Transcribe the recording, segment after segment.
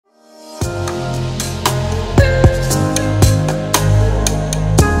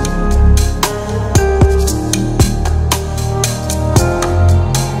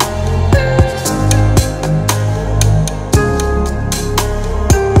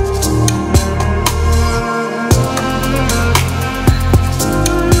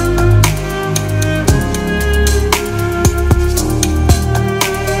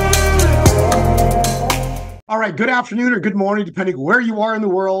good afternoon or good morning, depending where you are in the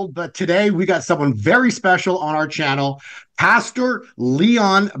world. But today we got someone very special on our channel, Pastor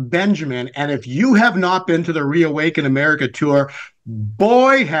Leon Benjamin. And if you have not been to the Reawaken America tour,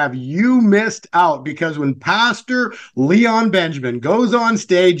 boy, have you missed out, because when Pastor Leon Benjamin goes on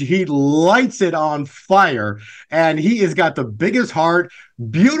stage, he lights it on fire. And he has got the biggest heart,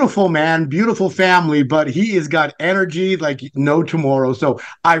 beautiful man, beautiful family, but he has got energy like no tomorrow. So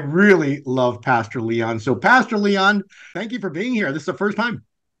I really love Pastor Leon. So Pastor Leon, thank you for being here. This is the first time.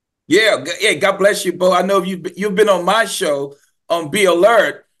 Yeah. God bless you, Bo. I know you've been on my show on Be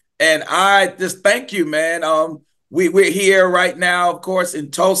Alert, and I just thank you, man. We're here right now, of course,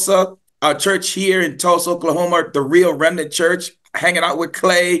 in Tulsa. Our church here in Tulsa, Oklahoma, the Real Remnant Church, hanging out with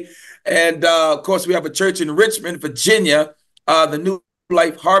Clay, and of course, we have a church in Richmond, Virginia, the New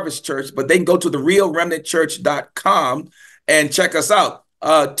Life Harvest Church. But they can go to the realremnantchurch.com and check us out.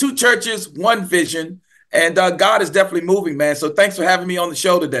 Two churches, one vision. And God is definitely moving, man. So thanks for having me on the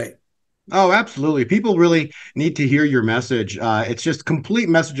show today. Oh, absolutely. People really need to hear your message. It's just complete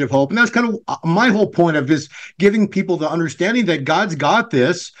message of hope. And that's kind of my whole point of is giving people the understanding that God's got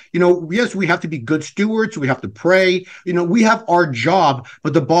this. Yes, we have to be good stewards. We have to pray. We have our job.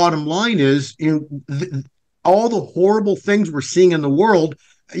 But the bottom line is, all the horrible things we're seeing in the world,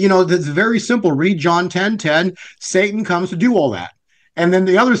 that's very simple. Read John 10:10. Satan comes to do all that. And then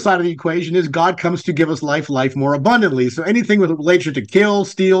the other side of the equation is God comes to give us life more abundantly. So anything with relation to kill,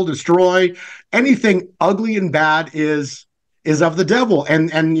 steal, destroy, anything ugly and bad is of the devil.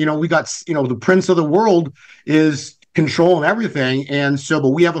 And we got, the prince of the world is controlling everything. And so,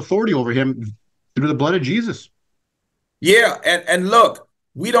 but we have authority over him through the blood of Jesus. Yeah. And look,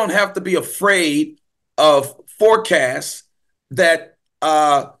 we don't have to be afraid of forecasts that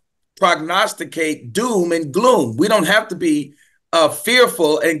prognosticate doom and gloom. We don't have to be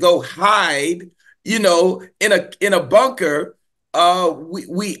fearful and go hide, in a bunker.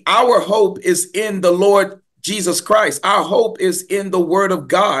 Our hope is in the Lord Jesus Christ. Our hope is in the Word of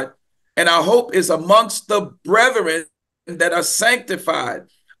God, and our hope is amongst the brethren that are sanctified,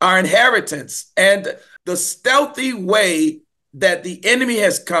 our inheritance, and the stealthy way that the enemy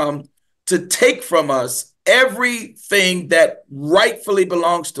has come to take from us everything that rightfully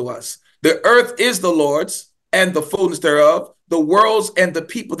belongs to us. The earth is the Lord's and the fullness thereof, the worlds and the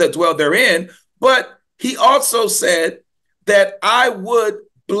people that dwell therein. But he also said that I would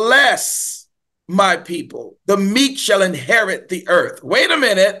bless my people. The meek shall inherit the earth. Wait a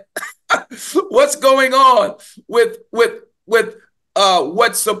minute. What's going on with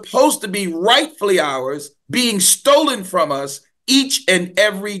what's supposed to be rightfully ours being stolen from us each and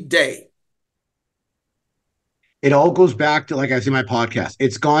every day? It all goes back to, like I say in my podcast,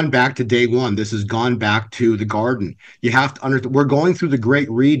 it's gone back to day one. This has gone back to the garden. You have to understand, we're going through the great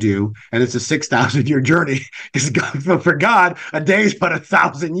redo, and it's a 6,000-year journey. For God, a day is but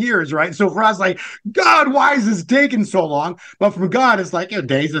 1,000 years, right? So for us, like, God, why is this taking so long? But from God, it's like a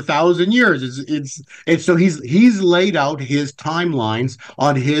day's 1,000 years. It's so he's laid out his timelines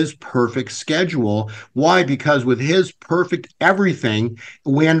on his perfect schedule. Why? Because with his perfect everything,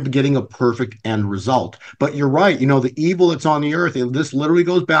 we end up getting a perfect end result. But you're right. The evil that's on the earth, this literally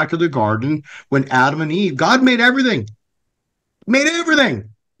goes back to the garden when Adam and Eve, God made everything.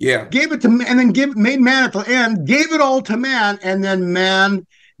 Yeah. Gave it to man, and then made man at the end, gave it all to man, and then man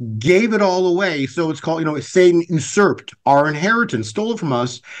gave it all away. So it's called, Satan usurped our inheritance, stole it from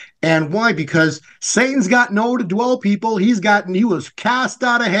us. And why? Because Satan's got nowhere to dwell, people. He was cast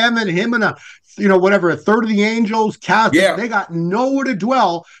out of heaven, him and a third of the angels cast. Yeah. They got nowhere to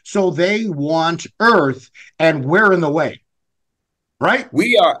dwell. So they want earth, and we're in the way. Right?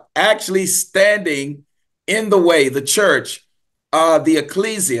 We are actually standing in the way, the church, the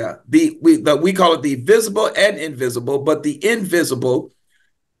ecclesia, we call it the visible and invisible, but the invisible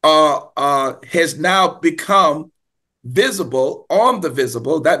has now become visible on the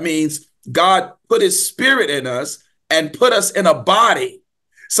visible. That means God put his spirit in us and put us in a body.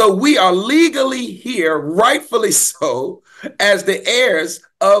 So we are legally here, rightfully so, as the heirs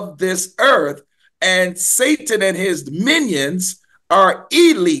of this earth. And Satan and his minions are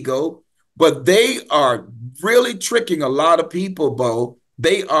illegal, but they are really tricking a lot of people, Bo.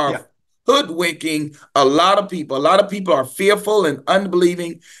 They are hoodwinking a lot of people. A lot of people are fearful and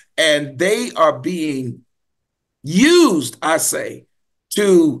unbelieving, and they are being used, I say,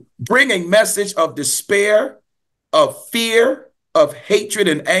 to bring a message of despair, of fear, of hatred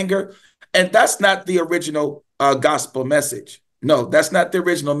and anger. And that's not the original gospel message. No, that's not the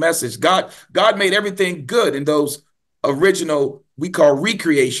original message. God made everything good in those original, we call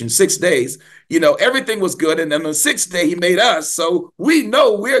recreation, 6 days. Everything was good. And then on the sixth day, he made us. So we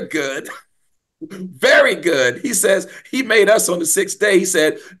know we're good. Very good. He says he made us on the sixth day. He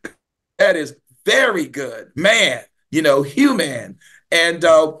said, that is very good, man, human. And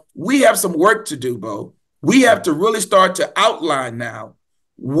we have some work to do, Bo. We have Yeah. to really start to outline now.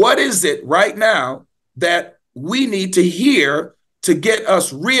 What is it right now that we need to hear to get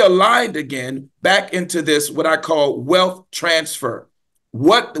us realigned again back into this, what I call wealth transfer?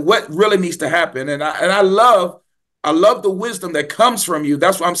 What really needs to happen? And I love the wisdom that comes from you.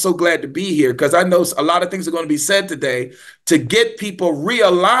 That's why I'm so glad to be here, because I know a lot of things are going to be said today to get people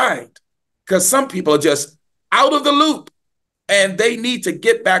realigned, because some people are just out of the loop and they need to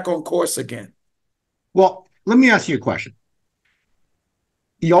get back on course again. Well, let me ask you a question.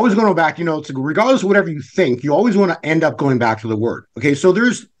 You always go back, it's regardless of whatever you think, you always want to end up going back to the word. Okay, so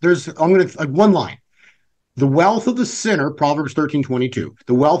there's I'm gonna like one line. The wealth of the sinner, Proverbs 13:22.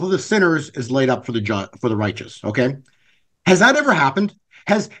 The wealth of the sinners is laid up for the righteous. Okay. Has that ever happened?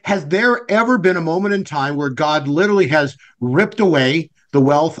 Has there ever been a moment in time where God literally has ripped away the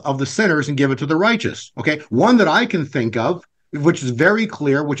wealth of the sinners and give it to the righteous? Okay, one that I can think of, which is very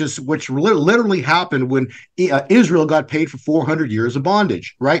clear, which literally happened when Israel got paid for 400 years of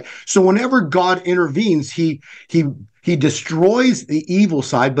bondage. Right. So whenever God intervenes, he destroys the evil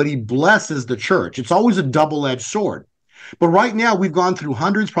side, but he blesses the church. It's always a double-edged sword. But right now, we've gone through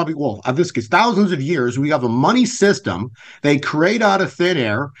hundreds, probably, well, of this case, thousands of years. We have a money system they create out of thin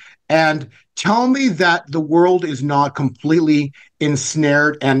air. And tell me that the world is not completely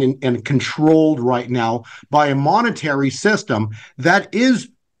ensnared and controlled right now by a monetary system that is,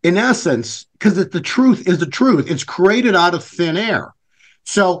 in essence, because the truth is the truth, it's created out of thin air.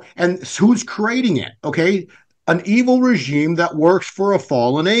 So, and who's creating it? Okay, an evil regime that works for a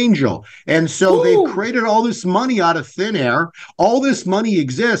fallen angel. And so they've Woo! created all this money out of thin air. All this money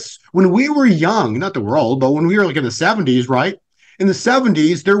exists. When we were young, not the world, but when we were like in the 70s, right? In the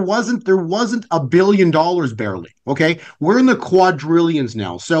 70s, there wasn't $1 billion barely. Okay. We're in the quadrillions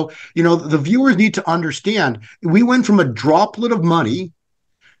now. So, the viewers need to understand we went from a droplet of money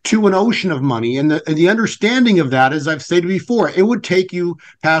to an ocean of money. And the understanding of that, as I've stated before, it would take you,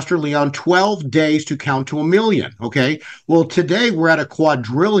 Pastor Leon, 12 days to count to a million. Okay. Well, today we're at a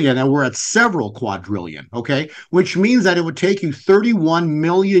quadrillion and we're at several quadrillion. Okay. Which means that it would take you 31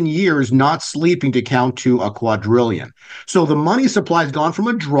 million years not sleeping to count to a quadrillion. So the money supply has gone from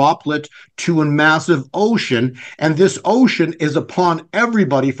a droplet to a massive ocean. And this ocean is upon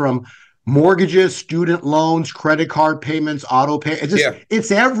everybody from mortgages, student loans, credit card payments, auto pay. Yeah. It's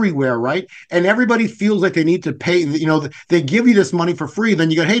everywhere, right? And everybody feels like they need to pay. They give you this money for free.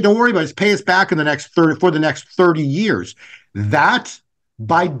 Then you go, hey, don't worry about it. Just pay us back in the next 30 for the next 30 years. That,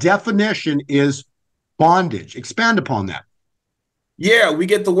 by definition, is bondage. Expand upon that. Yeah, we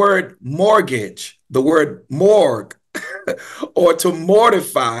get the word mortgage, the word morgue, or to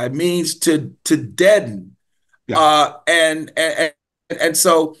mortify means to deaden. Yeah. And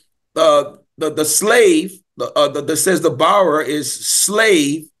so the slave that says the borrower is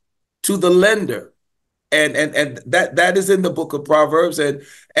slave to the lender, and that is in the book of Proverbs, and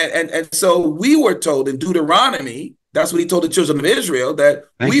so we were told in Deuteronomy, that's what he told the children of Israel, that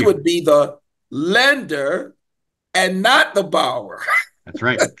Thank we you. would be the lender and not the borrower. That's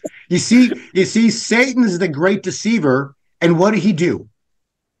right. You see, Satan is the great deceiver. And what did he do?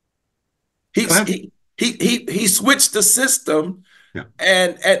 Go He's ahead. he switched the system, Yeah.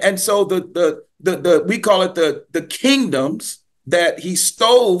 and so the we call it the kingdoms that he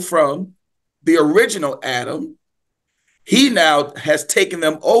stole from the original Adam. He now has taken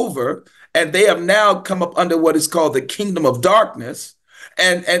them over, and they have now come up under what is called the kingdom of darkness.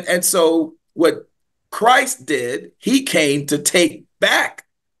 And so what Christ did, he came to take back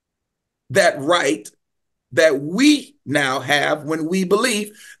that right that we now have when we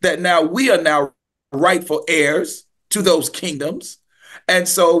believe that now we are now rightful heirs to those kingdoms. And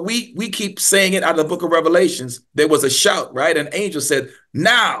so we keep saying it out of the book of Revelations. There was a shout, right? An angel said,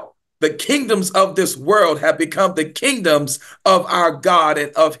 now the kingdoms of this world have become the kingdoms of our God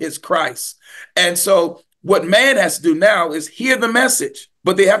and of his Christ. And so what man has to do now is hear the message,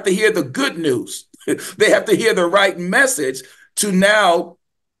 but they have to hear the good news. They have to hear the right message to now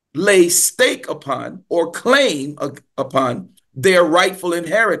lay stake upon or claim upon their rightful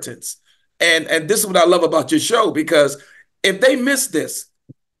inheritance. And this is what I love about your show, because if they miss this,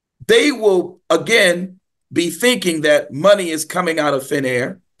 they will again be thinking that money is coming out of thin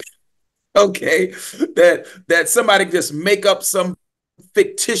air. Okay, that somebody just make up some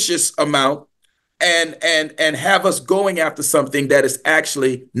fictitious amount and have us going after something that is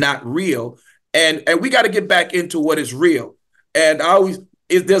actually not real. And we got to get back into what is real. And I always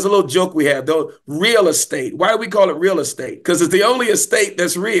there's a little joke we have though. Real estate. Why do we call it real estate? Because it's the only estate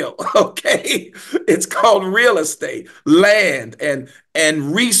that's real. Okay, it's called real estate, land and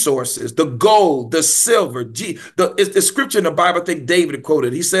resources, the gold, the silver. It's the scripture in the Bible. I think David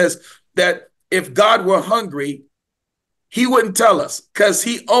quoted. He says that if God were hungry, he wouldn't tell us because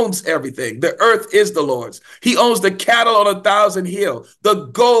he owns everything. The earth is the Lord's. He owns the cattle on 1,000 hills. The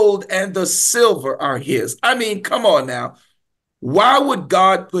gold and the silver are his. I mean, come on now. Why would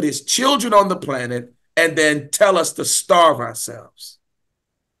God put his children on the planet and then tell us to starve ourselves?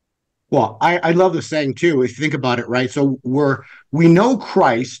 Well, I love the saying too, if you think about it, right? So we know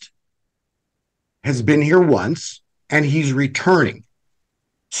Christ has been here once and he's returning.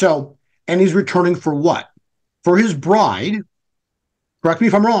 So, and he's returning for what? For his bride. Correct me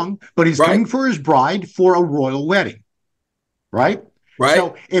if I'm wrong, but he's Right, coming for his bride for a royal wedding, right? right.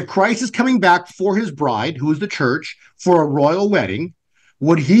 So if Christ is coming back for his bride, who is the church, for a royal wedding,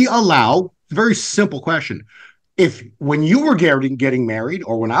 would he allow, very simple question, if when you were getting married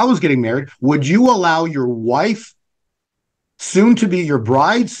or when I was getting married, would you allow your wife, soon to be your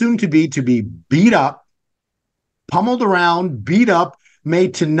bride, soon to be beat up, pummeled around, beat up,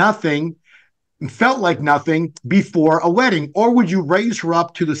 made to nothing, felt like nothing before a wedding? Or would you raise her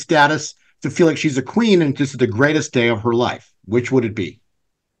up to the status to feel like she's a queen and this is the greatest day of her life? Which would it be?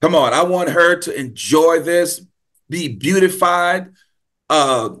 Come on. I want her to enjoy this, be beautified,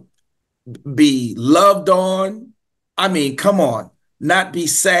 uh, be loved on. I mean, come on. Not be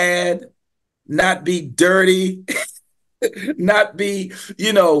sad, not be dirty, not be,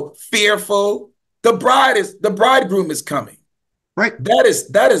 fearful. The bridegroom is coming. Right. That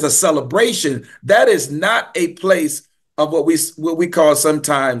is a celebration. That is not a place of what we call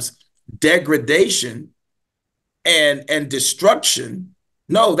sometimes degradation and destruction.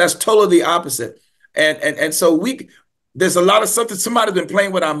 No, that's totally the opposite. And so there's a lot of something. Somebody's been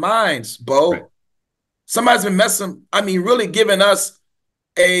playing with our minds, Right. Bo. Somebody's been messing. I mean, really giving us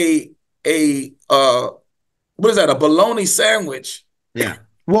a what is that? A bologna sandwich. Yeah.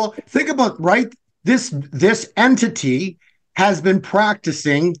 Well, think about, right. This entity has been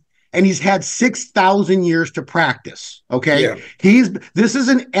practicing and he's had 6,000 years to practice. Okay. Yeah, This is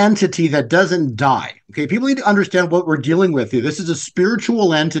an entity that doesn't die. Okay. People need to understand what we're dealing with here. This is a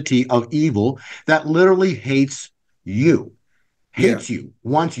spiritual entity of evil that literally hates you, yeah. hates you,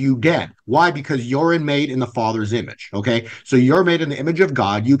 wants you dead. Why? Because you're made in the Father's image. Okay. So you're made in the image of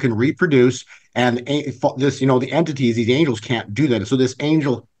God. You can reproduce. And the entities, these angels can't do that. So this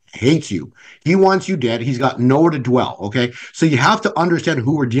angel hates you. He wants you dead. He's got nowhere to dwell. Okay. So you have to understand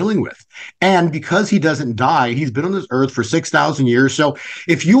who we're dealing with. And because he doesn't die, he's been on this earth for 6,000 years. So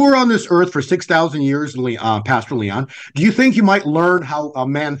if you were on this earth for 6,000 years, Pastor Leon, do you think you might learn how a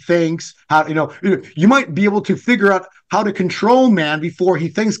man thinks? How, you might be able to figure out how to control man before he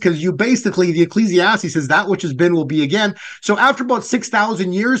thinks, because you basically, the Ecclesiastes says that which has been will be again. So after about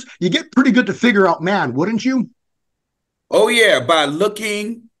 6,000 years, you get pretty good to figure out man, wouldn't you? Oh yeah, by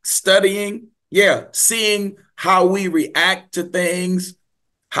looking, studying, yeah, seeing how we react to things.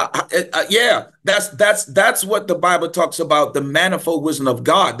 Yeah, that's what the Bible talks about, the manifold wisdom of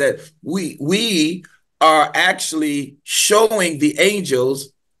God, that we are actually showing the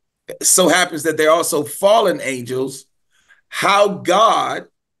angels. So happens that they're also fallen angels, how God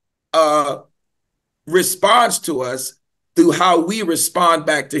uh, responds to us through how we respond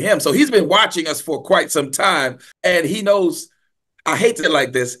back to him. So he's been watching us for quite some time, and he knows, I hate it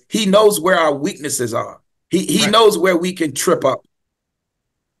like this, he knows where our weaknesses are. He Right. knows where we can trip up.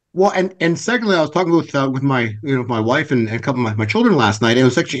 Well, and secondly, I was talking with my my wife and a couple of my children last night. And it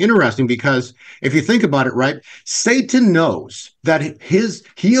was actually interesting because if you think about it, right, Satan knows that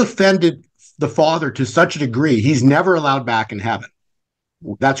he offended the Father to such a degree he's never allowed back in heaven.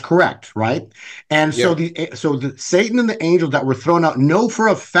 That's correct, right? And so Yeah, the Satan and the angels that were thrown out know for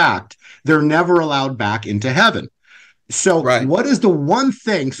a fact they're never allowed back into heaven. So right. what is the one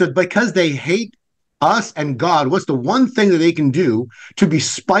thing? So because they hate us and God, what's the one thing that they can do to be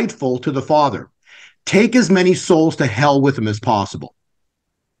spiteful to the Father? Take as many souls to hell with them as possible.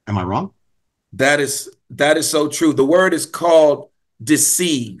 Am I wrong? That is so true. The word is called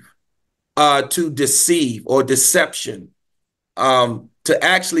deceive, to deceive or deception, to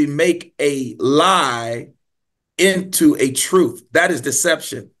actually make a lie into a truth. That is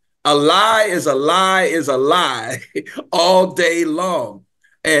deception. A lie is a lie is a lie all day long.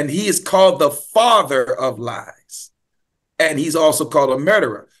 And he is called the father of lies. And he's also called a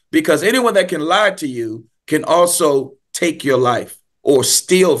murderer, because anyone that can lie to you can also take your life or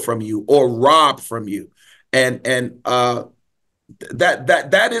steal from you or rob from you. And that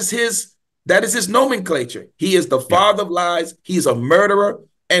is That is his nomenclature. He is the Yeah. father of lies. He's a murderer.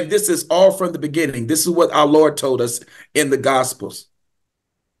 And this is all from the beginning. This is what our Lord told us in the Gospels.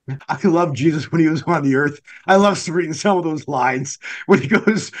 I love Jesus when he was on the earth. I love reading some of those lines when he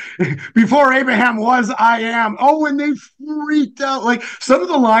goes, "Before Abraham was, I am." Oh, when they freaked out. Like some of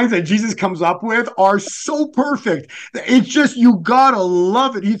the lines that Jesus comes up with are so perfect. It's just, you gotta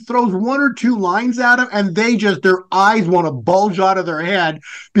love it. He throws one or two lines at them and their eyes want to bulge out of their head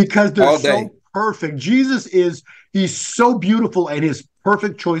because they're All day. so perfect. He's so beautiful and his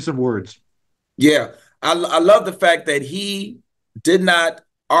perfect choice of words. Yeah. I love the fact that he did not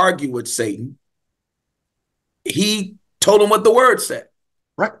argue with Satan. He told him what the word said.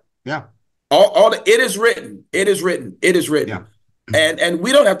 Right. Yeah. It is written. It is written. It is Yeah. written. And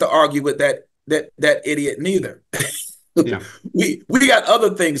we don't have to argue with that idiot neither. Yeah. we got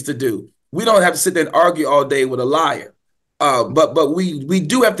other things to do. We don't have to sit there and argue all day with a liar. But we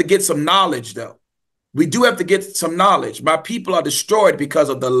do have to get some knowledge though. We do have to get some knowledge. My people are destroyed because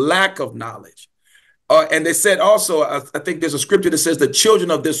of the lack of knowledge. And they said also, I think there's a scripture that says the children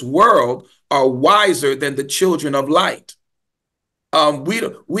of this world are wiser than the children of light.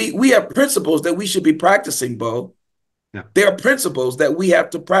 We have principles that we should be practicing, Bo. Yeah. There are principles that we have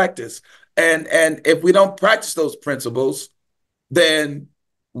to practice. And if we don't practice those principles, then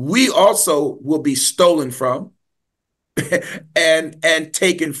we also will be stolen from and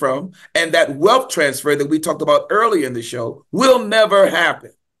taken from. And that wealth transfer that we talked about earlier in the show will never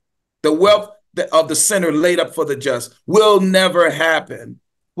happen. The wealth of the sinner laid up for the just will never happen.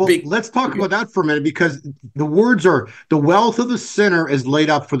 Well, let's talk about that for a minute, because the words are, the wealth of the sinner is laid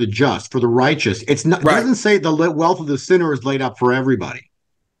up for the just, for the righteous. It's not, it doesn't say the wealth of the sinner is laid up for everybody.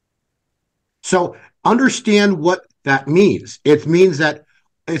 So understand what that means. It means that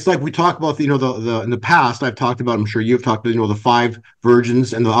it's like we talk about, the in the past, I've talked about, I'm sure you've talked about, the 5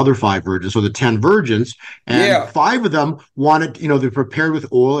 virgins and the other 5 virgins, so the 10 virgins, and 5 of them wanted, they prepared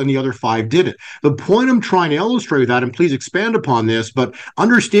with oil and the other 5 didn't. The point I'm trying to illustrate with that, and please expand upon this, but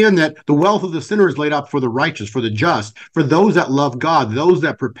understand that the wealth of the sinner is laid up for the righteous, for the just, for those that love God, those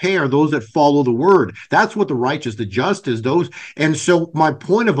that prepare, those that follow the word. That's what the righteous, the just is, those. And so my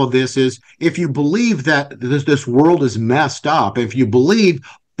point of all this is, if you believe that this world is messed up, if you believe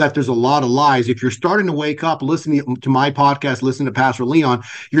that there's a lot of lies, if you're starting to wake up, listening to my podcast, listen to Pastor Leon,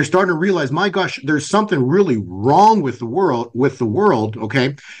 you're starting to realize, my gosh, there's something really wrong with the world,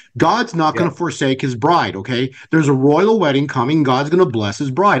 okay? God's not going to forsake his bride, okay? There's a royal wedding coming. God's going to bless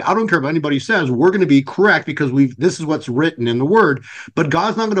his bride. I don't care what anybody says. We're going to be correct because this is what's written in the word, but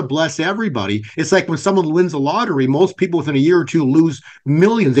God's not going to bless everybody. It's like when someone wins the lottery, most people within a year or two lose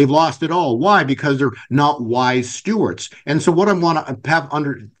millions. They've lost it all. Why? Because they're not wise stewards. And so what I want to have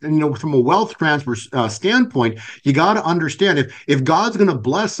from a wealth transfer standpoint, you got to understand, if God's going to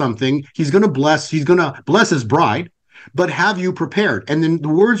bless something, he's going to bless his bride, but have you prepared? And then the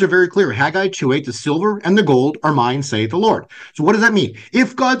words are very clear. Haggai 2:8, the silver and the gold are mine, saith the Lord. So what does that mean?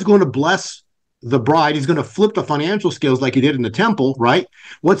 If God's going to bless the bride, he's going to flip the financial scales like he did in the temple, right?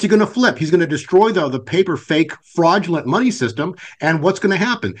 What's he going to flip? He's going to destroy the paper, fake, fraudulent money system. And what's going to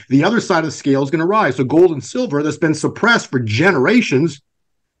happen? The other side of the scale is going to rise. So gold and silver that's been suppressed for generations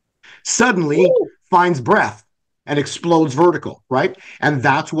suddenly finds breath and explodes vertical, right? And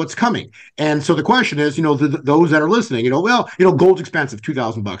that's what's coming. And so the question is, those that are listening, gold's expensive,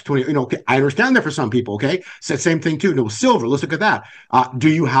 $2,000, 20, okay, I understand that for some people, okay? Same thing too. Silver, let's look at that. Do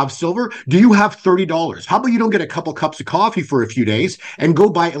you have silver? Do you have $30? How about you don't get a couple cups of coffee for a few days and go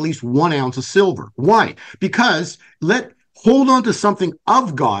buy at least 1 ounce of silver? Why? Because hold on to something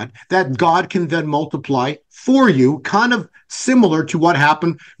of God that God can then multiply for you, kind of similar to what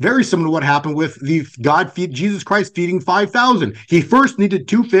happened, very similar to what happened with Jesus Christ feeding 5,000. He first needed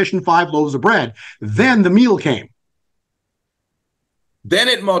 2 fish and 5 loaves of bread. Then the meal came. Then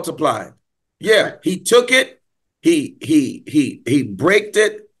it multiplied. Yeah, right. He took it, he braked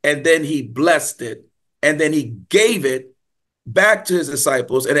it, and then he blessed it, and then he gave it back to his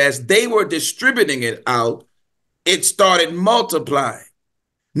disciples. And as they were distributing it out, it started multiplying.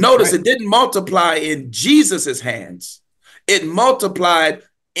 Notice It didn't multiply in Jesus's hands. It multiplied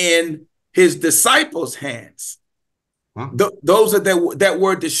in his disciples' hands. Wow. Those that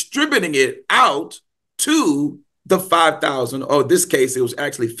were distributing it out to the 5,000, or in this case, it was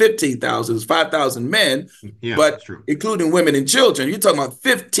actually 15,000. It was 5,000 men, but including women and children. You're talking about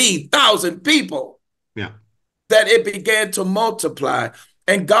 15,000 people. Yeah. That it began to multiply.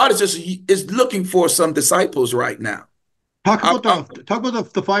 And God is looking for some disciples right now. Talk about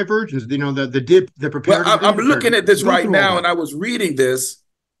the 5 virgins, the prepared. Well, I'm looking at this right now, and I was reading this,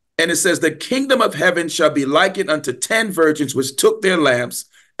 and it says, the kingdom of heaven shall be likened unto 10 virgins which took their lamps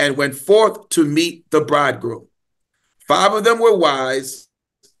and went forth to meet the bridegroom. 5 of them were wise,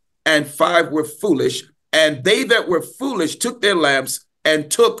 and 5 were foolish. And they that were foolish took their lamps and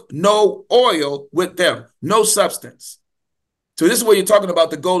took no oil with them, no substance. So this is where you're talking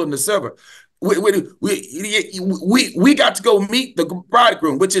about the gold and the silver. We got to go meet the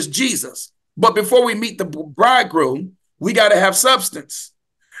bridegroom, which is Jesus. But before we meet the bridegroom, we got to have substance.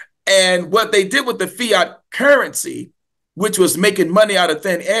 And what they did with the fiat currency, which was making money out of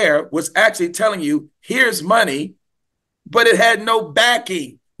thin air, was actually telling you, here's money, but it had no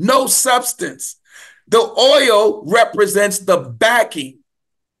backing, no substance. The oil represents the backing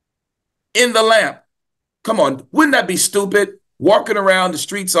in the lamp. Come on, wouldn't that be stupid? Walking around the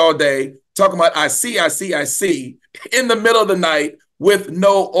streets all day, talking about I see, in the middle of the night with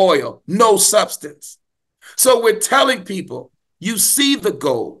no oil, no substance. So we're telling people, you see the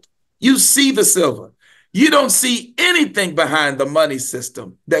gold, you see the silver. You don't see anything behind the money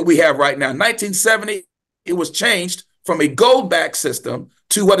system that we have right now. 1970, it was changed from a gold-backed system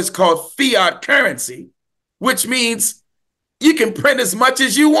to what is called fiat currency, which means you can print as much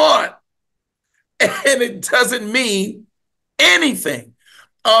as you want. And it doesn't mean anything.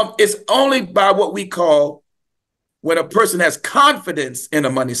 It's only by what we call when a person has confidence in a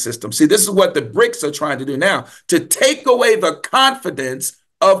money system. See, this is what the BRICS are trying to do now, to take away the confidence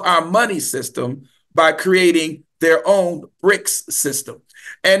of our money system by creating their own BRICS system.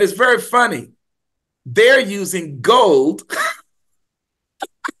 And it's very funny. They're using gold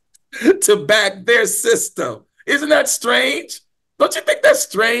to back their system. Isn't that strange? Don't you think that's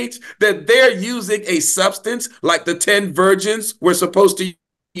strange that they're using a substance like the 10 virgins were supposed to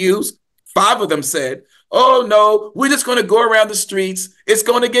use? 5 of them said, oh, no, we're just going to go around the streets. It's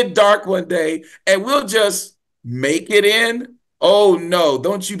going to get dark one day and we'll just make it in. Oh, no,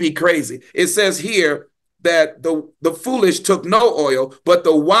 don't you be crazy. It says here that the foolish took no oil, but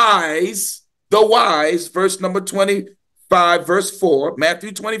the wise, verse number 25, verse 4,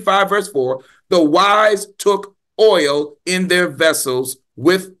 Matthew 25, verse 4, the wise took oil in their vessels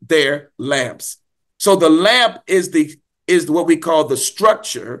with their lamps. So the lamp is what we call the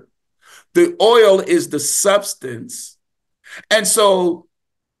structure. The oil is the substance. And so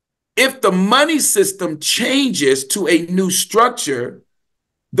if the money system changes to a new structure,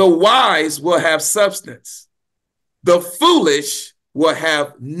 the wise will have substance. The foolish will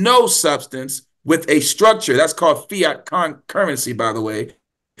have no substance with a structure. That's called fiat currency, by the way,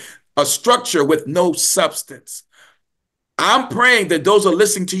 a structure with no substance. I'm praying that those are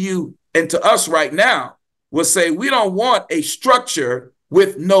listening to you and to us right now will say, we don't want a structure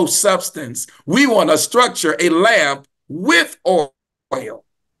with no substance. We want a structure, a lamp with oil,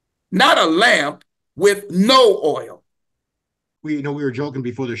 not a lamp with no oil. We were joking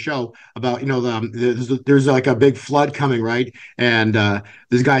before the show about there's like a big flood coming, right? And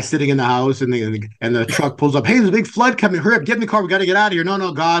this guy's sitting in the house, and the truck pulls up. Hey, there's a big flood coming. Hurry up, get in the car. We got to get out of here.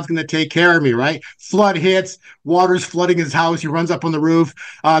 No, God's gonna take care of me, right? Flood hits, water's flooding his house. He runs up on the roof.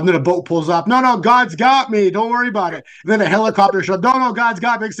 And then a boat pulls up. No, God's got me. Don't worry about it. And then a helicopter shows up. No, God's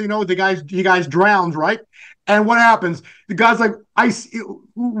got me. Next thing you know, you guys drowns, right? And what happens? The guy's like,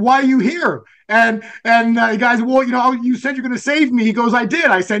 why are you here? And the guy's, well, you said you're going to save me. He goes, I did.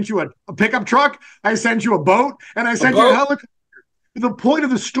 I sent you a pickup truck. I sent you a boat. And I sent you a helicopter. The point of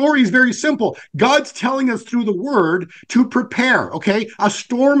the story is very simple. God's telling us through the word to prepare, okay? A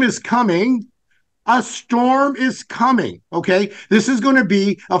storm is coming. A storm is coming, okay? This is going to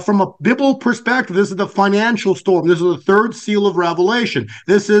be, from a biblical perspective, this is the financial storm. This is the 3rd seal of Revelation.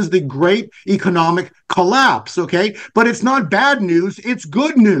 This is the great economic collapse, okay? But it's not bad news. It's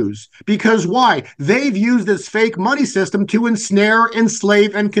good news. Because why? They've used this fake money system to ensnare,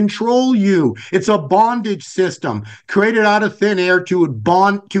 enslave, and control you. It's a bondage system created out of thin air to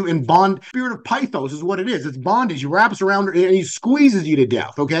bond. Spirit of Pythos is what it is. It's bondage. He wraps around and he squeezes you to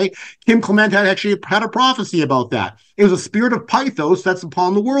death, okay? Kim Clement had a prophecy about that. It was a spirit of Pythos that's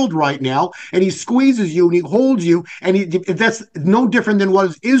upon the world right now, and he squeezes you and he holds you, and that's no different than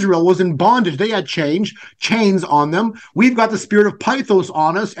what Israel was in bondage. They had chains on them. We've got the spirit of Pythos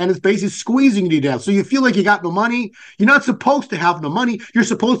on us, and it's basically squeezing you to death. So you feel like you got no money. You're not supposed to have no money. You're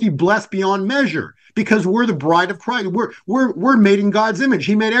supposed to be blessed beyond measure, because we're the bride of Christ. We're made in God's image.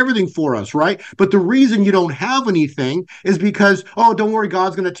 He made everything for us, right? But the reason you don't have anything is because, oh, don't worry,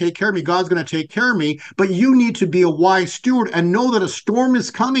 God's going to take care of me. God's going to take care of me. But you need to be a wise steward and know that a storm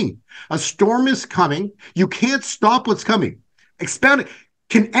is coming. A storm is coming. You can't stop what's coming. Expand it.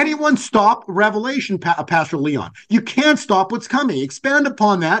 Can anyone stop Revelation, Pastor Leon? You can't stop what's coming. Expand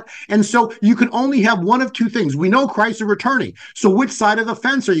upon that. And so you can only have one of two things. We know Christ is returning. So which side of the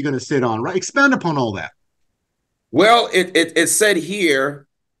fence are you going to sit on, right? Expand upon all that. Well, it said here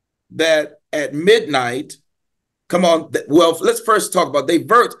that at midnight, come on, well, let's first talk about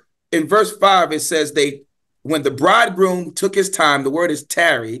in verse 5, it says when the bridegroom took his time, the word is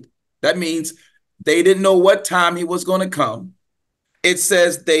tarried. That means they didn't know what time he was going to come. It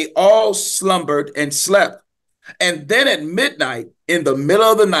says they all slumbered and slept. And then at midnight, in the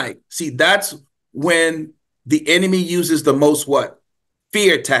middle of the night, see, that's when the enemy uses the most what?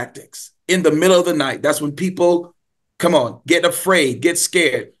 Fear tactics. In the middle of the night. That's when people, come on, get afraid, get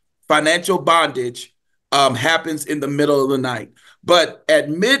scared. Financial bondage happens in the middle of the night. But at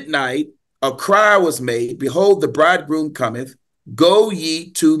midnight, a cry was made, behold, the bridegroom cometh, go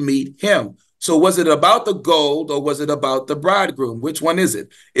ye to meet him. So was it about the gold or was it about the bridegroom? Which one is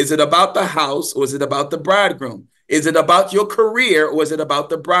it? Is it about the house or is it about the bridegroom? Is it about your career or is it about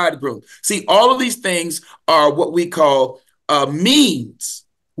the bridegroom? See, all of these things are what we call means,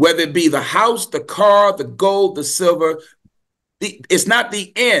 whether it be the house, the car, the gold, the silver. It's not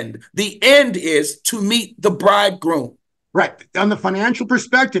the end. The end is to meet the bridegroom. Right. On the financial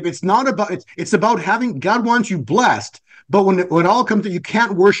perspective, it's not about it's about having God wants you blessed. But when it all comes to, you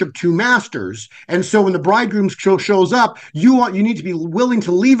can't worship two masters. And so when the bridegroom shows up, you need to be willing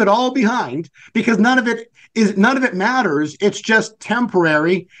to leave it all behind, because none of it matters. It's just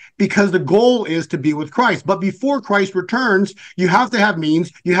temporary, because the goal is to be with Christ. But before Christ returns, you have to have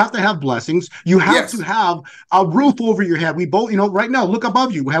means, you have to have blessings, you have to have a roof over your head. We both, right now, look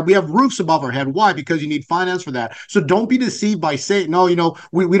above you. We have roofs above our head. Why? Because you need finance for that. So don't be deceived by Satan. No,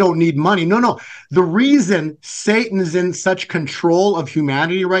 we don't need money. No. The reason Satan is in such control of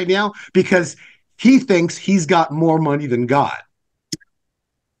humanity right now, because he thinks he's got more money than God.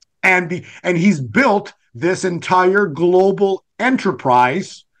 And he's built this entire global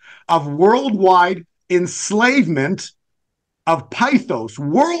enterprise of worldwide enslavement of Pythos,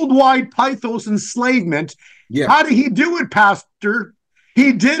 worldwide Pythos enslavement. Yeah. How did he do it, Pastor?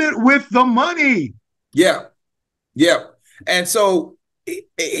 He did it with the money. Yeah. And so here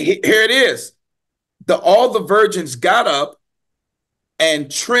it is. All the virgins got up and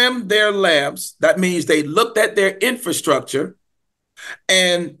trimmed their lamps. That means they looked at their infrastructure.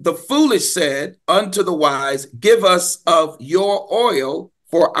 And the foolish said unto the wise, give us of your oil,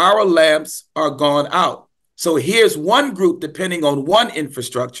 for our lamps are gone out. So here's one group depending on one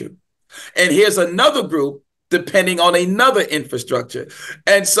infrastructure. And here's another group depending on another infrastructure.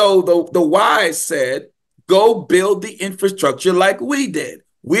 And so the wise said, go build the infrastructure like we did.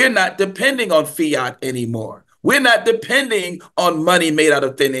 We're not depending on fiat anymore. We're not depending on money made out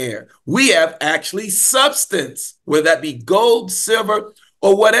of thin air. We have actually substance, whether that be gold, silver,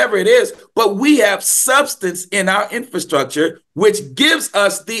 or whatever it is. But we have substance in our infrastructure, which gives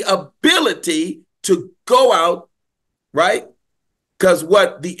us the ability to go out, right? Because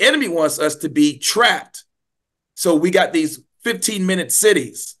what the enemy wants us to be trapped. So we got these 15-minute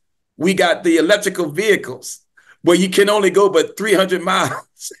cities. We got the electrical vehicles where you can only go but 300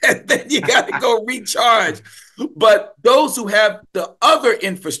 miles, and then you got to go recharge. But those who have the other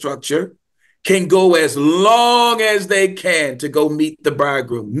infrastructure can go as long as they can to go meet the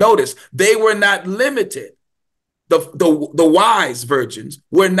bridegroom. Notice, they were not limited. The wise virgins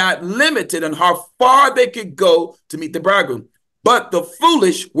were not limited on how far they could go to meet the bridegroom. But the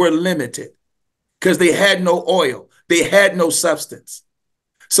foolish were limited because they had no oil. They had no substance.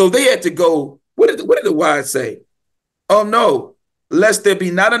 So they had to go. What did the wise say? Oh, no, lest there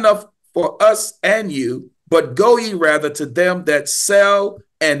be not enough for us and you, but go ye rather to them that sell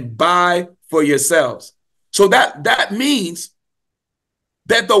and buy for yourselves. So that means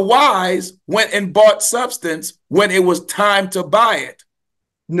that the wise went and bought substance when it was time to buy it.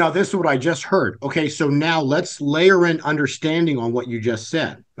 Now, this is what I just heard. Okay, so now let's layer in understanding on what you just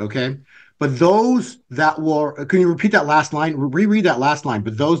said, okay? But those that were, can you repeat that last line? Reread that last line.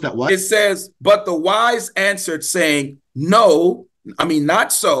 But those that what? It says, but the wise answered, saying,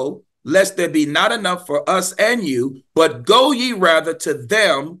 not so, lest there be not enough for us and you, but go ye rather to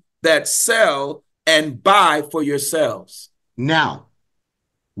them that sell and buy for yourselves. Now,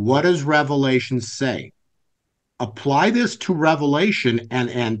 what does Revelation say? Apply this to Revelation and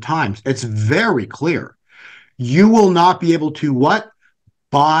end times. It's very clear. You will not be able to what?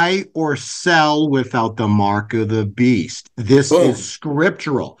 Buy or sell without the mark of the beast. This is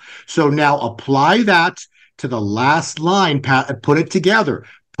scriptural. So now apply that to the last line, put it together,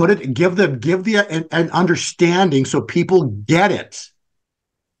 give an understanding so people get it.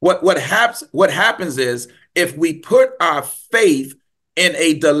 What happens is, if we put our faith in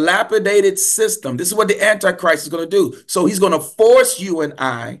a dilapidated system, this is what the Antichrist is going to do. So he's going to force you and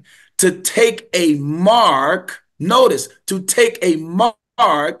I to take a mark. Notice, to take a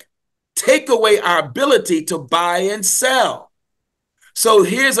mark, take away our ability to buy and sell. So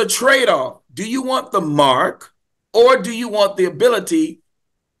here's a trade-off. Do you want the mark or do you want the ability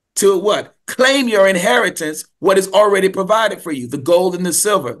to what? Claim your inheritance, what is already provided for you, the gold and the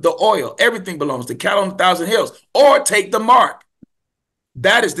silver, the oil, everything belongs, the cattle on a thousand hills, or take the mark.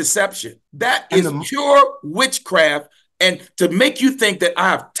 That is deception. That And is the pure witchcraft. And to make you think that I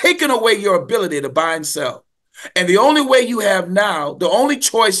have taken away your ability to buy and sell. And the only way you have now, the only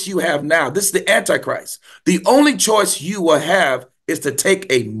choice you have now, this is the Antichrist. The only choice you will have is to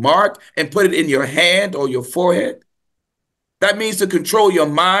take a mark and put it in your hand or your forehead. That means to control your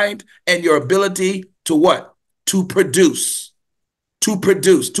mind and your ability to what? To produce,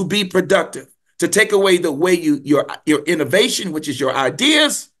 to be productive, to take away the way your innovation, which is your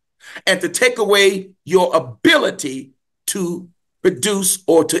ideas, and to take away your ability to produce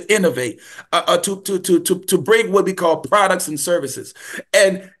or to innovate, to bring what we call products and services.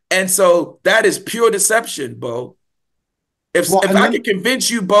 And so that is pure deception, Bo. well, If and I let me, can convince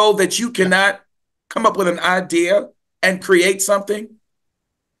you, Bo, that you yeah. cannot come up with an idea and create something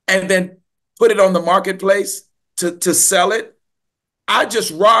and then put it on the marketplace to sell it, I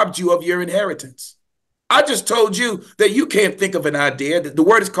just robbed you of your inheritance. I just told you that you can't think of an idea. The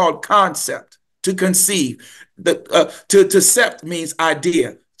word is called concept, to conceive. To cept means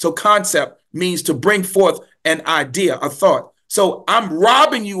idea. So concept means to bring forth an idea, a thought. So I'm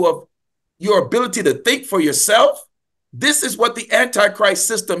robbing you of your ability to think for yourself. This is what the Antichrist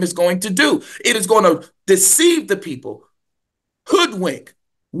system is going to do. It is going to deceive the people, hoodwink,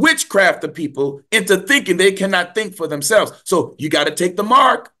 witchcraft the people into thinking they cannot think for themselves. So you got to take the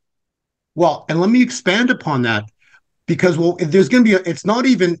mark. Well, and let me expand upon that. Because well, there's going to be it's not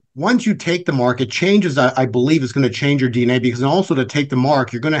even once you take the mark, it changes. I believe it's going to change your DNA because also to take the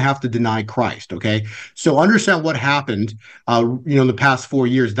mark, you're going to have to deny Christ. Okay, so understand what happened. In the past 4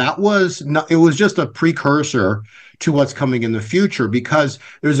 years, that was not, it was just a precursor to what's coming in the future because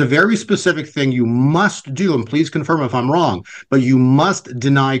there's a very specific thing you must do, and please confirm if I'm wrong, but you must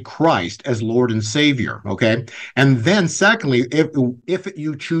deny Christ as Lord and Savior. Okay, and then secondly, if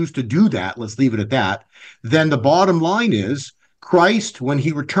you choose to do that, let's leave it at that, then the bottom line is Christ, when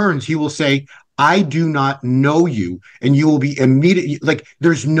he returns, he will say, I do not know you. And you will be immediately like,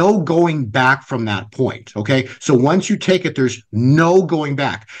 there's no going back from that point. Okay. So once you take it, there's no going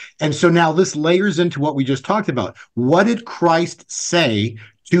back. And so now this layers into what we just talked about. What did Christ say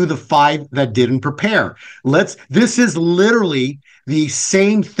to the five that didn't prepare? This is literally the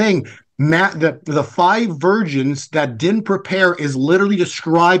same thing. The five virgins that didn't prepare is literally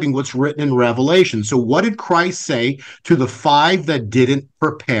describing what's written in Revelation. So what did Christ say to the five that didn't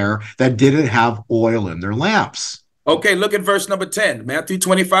prepare, that didn't have oil in their lamps? Okay, look at verse number 10. Matthew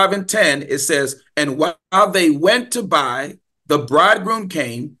 25 and 10, it says, and while they went to buy, the bridegroom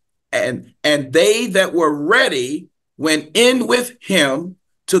came, and they that were ready went in with him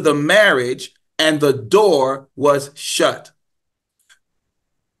to the marriage, and the door was shut.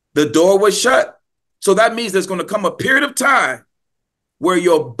 The door was shut. So that means there's going to come a period of time where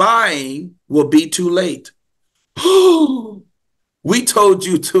your buying will be too late. We told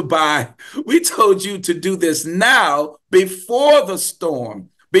you to buy. We told you to do this now before the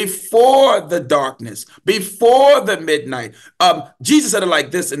storm, before the darkness, before the midnight. Jesus said it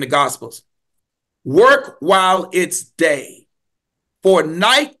like this in the Gospels. Work while it's day, for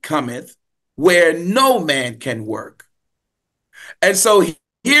night cometh where no man can work. And so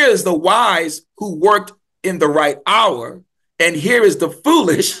here is the wise who worked in the right hour, and here is the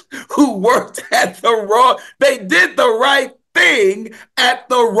foolish who worked at the wrong. They did the right thing at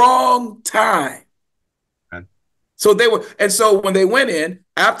the wrong time. Okay. So they were, and so when they went in,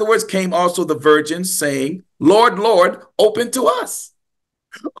 afterwards came also the virgins saying, Lord, Lord, open to us.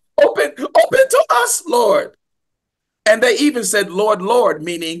 Open to us, Lord. And they even said, Lord, Lord,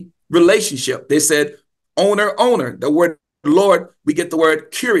 meaning relationship. They said, owner, owner. The word Lord, we get the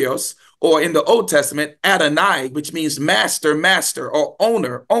word kurios, or in the Old Testament, Adonai, which means master, master, or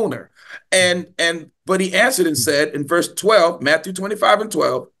owner, owner. But he answered and said in verse 12, Matthew 25 and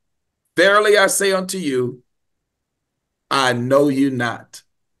 12, verily I say unto you, I know you not.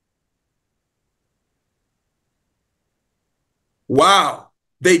 Wow.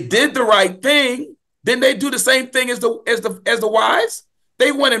 They did the right thing. Didn't they do the same thing as the wise?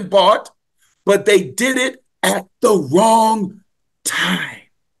 They went and bought, but they did it at the wrong time.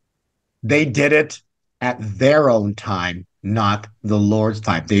 They did it at their own time, not the Lord's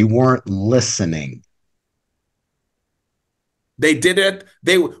time. They weren't listening. They did it.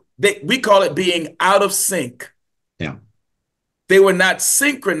 We call it being out of sync. Yeah. They were not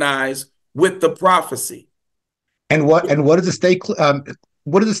synchronized with the prophecy. And what does it state?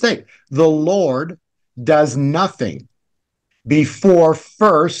 What does it state? The Lord does nothing before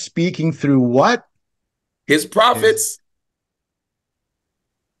first speaking through what? His His prophets.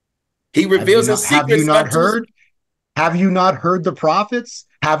 He reveals his have you secrets not unto his. heard? Have you not heard the prophets?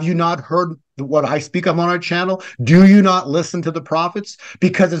 Have you not heard what I speak of on our channel? Do you not listen to the prophets?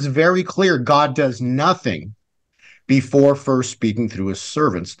 Because it's very clear God does nothing before first speaking through his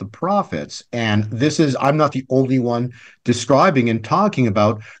servants, the prophets. And this is, I'm not the only one describing and talking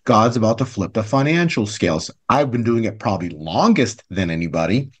about God's about to flip the financial scales. I've been doing it probably longest than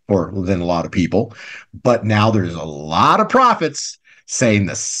anybody or than a lot of people, but now there's a lot of prophets saying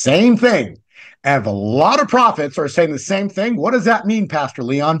the same thing. And if a lot of prophets are saying the same thing, what does that mean, Pastor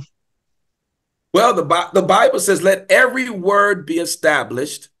Leon? Well, the Bible says, let every word be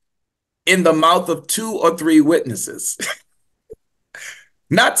established in the mouth of 2 or 3 witnesses.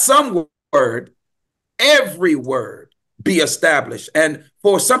 Not some word, every word be established. And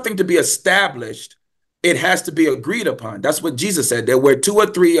for something to be established, it has to be agreed upon. That's what Jesus said, that where 2 or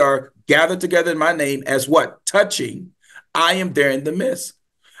 3 are gathered together in my name as what? Touching, I am there in the midst.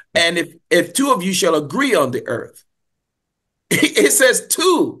 And if 2 of you shall agree on the earth, it says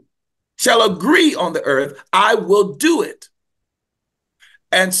 2 shall agree on the earth, I will do it.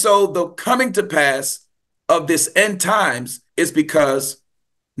 And so the coming to pass of this end times is because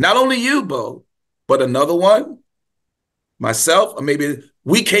not only you, Bo, but another one, myself, or maybe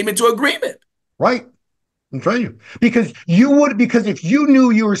we came into agreement. Right. I'm telling you, because if you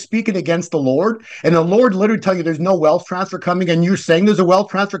knew you were speaking against the Lord and the Lord literally tell you there's no wealth transfer coming and you're saying there's a wealth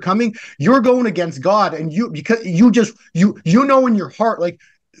transfer coming, you're going against God. And because you know in your heart, like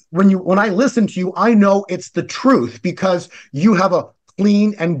when I listen to you, I know it's the truth because you have a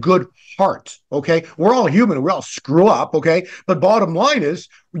clean and good heart. Okay. We're all human. We all screw up. Okay. But bottom line is,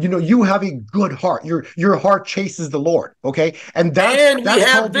 you have a good heart. Your heart chases the Lord. Okay. And And we that's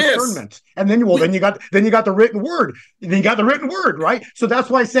have called this. discernment. And then then you got the written word. Then you got the written word, right? So that's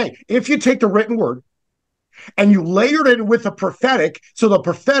why I say if you take the written word and you layered it with the prophetic, so the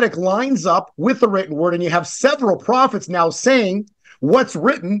prophetic lines up with the written word, and you have several prophets now saying what's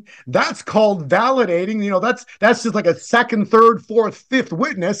written, that's called validating. That's just like a second, third, fourth, fifth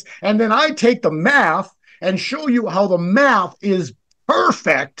witness. And then I take the math and show you how the math is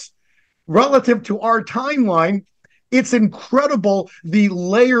perfect relative to our timeline. It's incredible the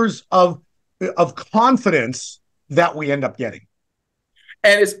layers of confidence that we end up getting.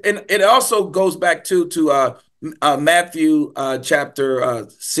 And it also goes back to Matthew chapter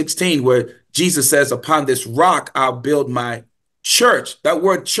 16, where Jesus says, upon this rock, I'll build my church. That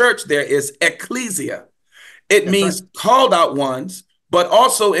word church there is ecclesia. It That's right. means called out ones, but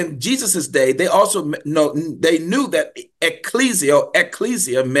also in Jesus's day, they knew that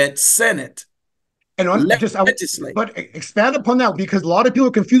ecclesia meant senate, legislate. But expand upon that because a lot of people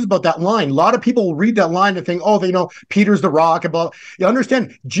are confused about that line. A lot of people will read that line and think, oh, they know Peter's the rock. About you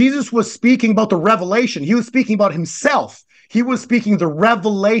understand, Jesus was speaking about the revelation. He was speaking about himself. He was speaking the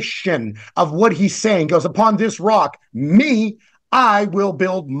revelation of what he's saying. He goes, upon this rock, I will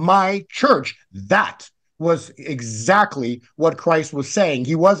build my church. That was exactly what Christ was saying.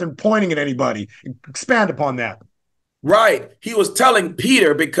 He wasn't pointing at anybody. Expand upon that. Right. He was telling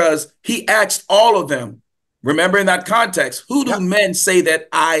Peter because he asked all of them. Remember in that context, who do men say that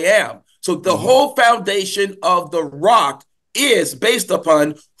I am? So the whole foundation of the rock is based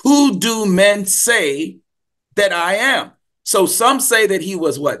upon who do men say that I am? So some say that he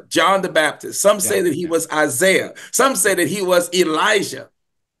was what? John the Baptist. Some say that he was Isaiah. Some say that he was Elijah.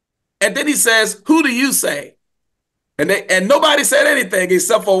 And then he says, who do you say? And nobody said anything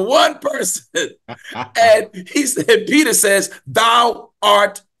except for one person. And Peter says, thou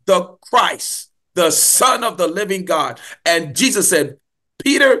art the Christ, the Son of the living God. And Jesus said,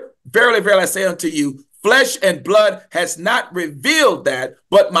 Peter, verily, verily, I say unto you, flesh and blood has not revealed that,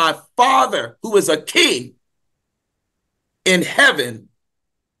 but my Father, who is a king in heaven.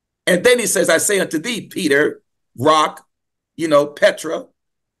 And then he says, I say unto thee, Peter, rock, Petra,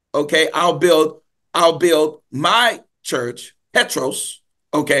 okay, I'll build my church, Petros,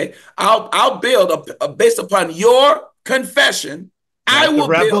 okay, I'll build based upon your confession, I will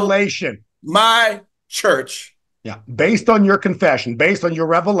revelation. Build my church. Yeah, based on your confession, based on your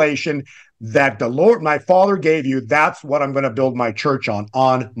revelation that the Lord, my Father gave you, that's what I'm going to build my church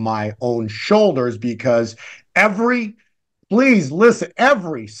on my own shoulders, because please listen,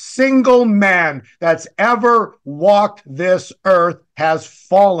 every single man that's ever walked this earth has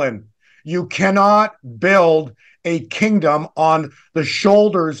fallen. You cannot build a kingdom on the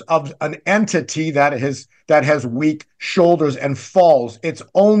shoulders of an entity that has weak shoulders and falls. It's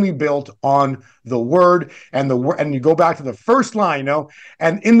only built on the word, and you go back to the first line,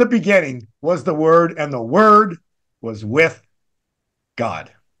 and in the beginning was the word, and the word was with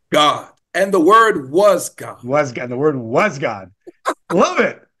God. God. And the word was God. Was God. The word was God. Love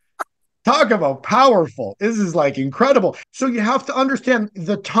it. Talk about powerful. This is like incredible. So you have to understand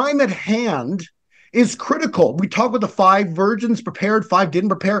the time at hand is critical. We talk about the five virgins prepared, five didn't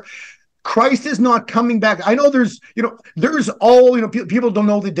prepare. Christ is not coming back. I know there's all, people don't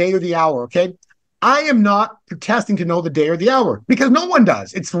know the day or the hour, okay? I am not protesting to know the day or the hour because no one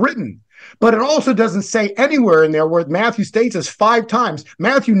does. It's written. But it also doesn't say anywhere in there where Matthew states us five times.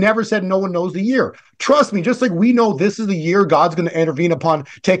 Matthew never said no one knows the year. Trust me, just like we know this is the year God's going to intervene upon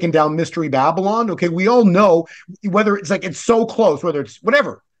taking down Mystery Babylon. Okay, we all know whether it's like it's so close, whether it's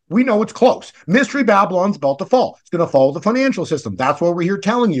whatever. We know it's close. Mystery Babylon's about to fall. It's going to follow the financial system. That's what we're here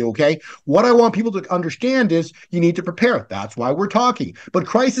telling you, okay? What I want people to understand is you need to prepare. That's why we're talking. But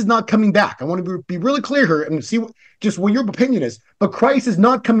Christ is not coming back. I want to be really clear here and see just what your opinion is. But Christ is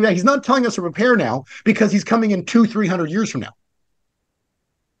not coming back. He's not telling us to prepare now because he's coming in 200-300 years from now.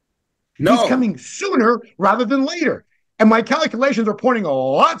 No. He's coming sooner rather than later. And my calculations are pointing a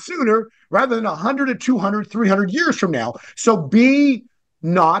lot sooner rather than 100 to 200, 300 years from now. So be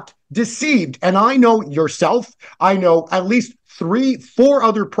not deceived. And I know yourself, I know at least 3-4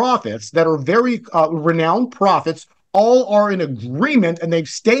 other prophets that are very renowned prophets, all are in agreement, and they've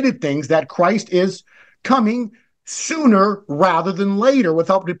stated things that Christ is coming sooner rather than later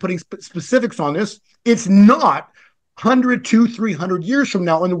without putting specifics on this. It's not 100 to 300 years from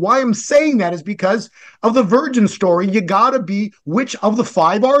now. And why I'm saying that is because of the virgin story. You got to be, which of the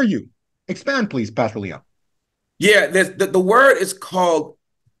five are you? Expand, please, Pastor Leon. Yeah, the word is called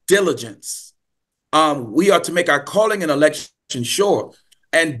diligence. We are to make our calling and election sure.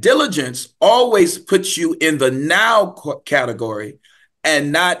 And diligence always puts you in the now category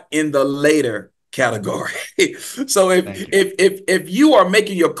and not in the later category. So if you are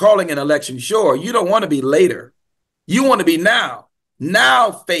making your calling and election sure, you don't want to be later. You want to be now. Now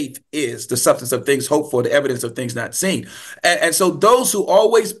faith is the substance of things hoped for, the evidence of things not seen. And so those who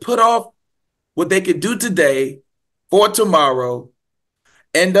always put off what they could do today for tomorrow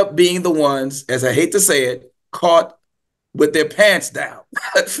end up being the ones, as I hate to say it, caught with their pants down.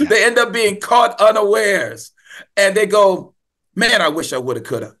 Yeah. They end up being caught unawares. And they go, man, I wish I would have,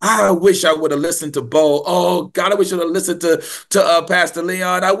 could have. I wish I would have listened to Bo. Oh, God, I wish I would have listened to Pastor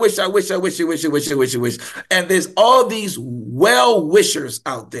Leon. I wish. And there's all these well-wishers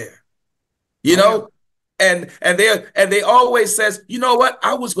out there, you know? And they always says, you know what?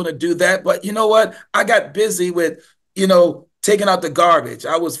 I was going to do that, but you know what? I got busy with, taking out the garbage.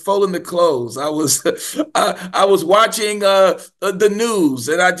 I was folding the clothes. I was watching the news,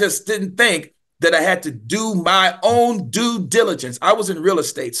 and I just didn't think that I had to do my own due diligence. I was in real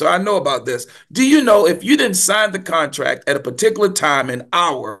estate, so I know about this. Do you know if you didn't sign the contract at a particular time and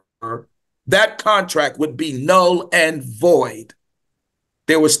hour, that contract would be null and void?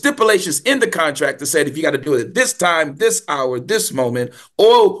 There were stipulations in the contract that said if you got to do it at this time, this hour, this moment,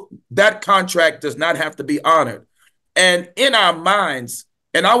 or that contract does not have to be honored. And in our minds,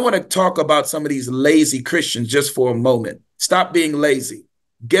 and I want to talk about some of these lazy Christians just for a moment. Stop being lazy.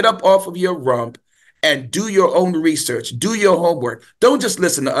 Get up off of your rump and do your own research. Do your homework. Don't just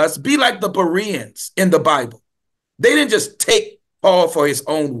listen to us. Be like the Bereans in the Bible. They didn't just take Paul for his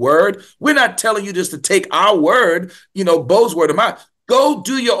own word. We're not telling you just to take our word, Bo's word of mine. Go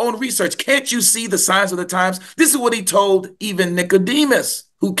do your own research. Can't you see the signs of the times? This is what he told even Nicodemus,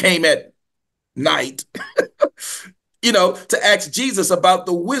 who came at night, to ask Jesus about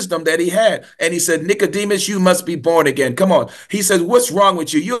the wisdom that he had. And he said, Nicodemus, you must be born again. Come on. He says, what's wrong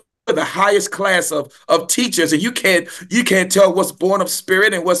with you? You're the highest class of teachers, and you can't tell what's born of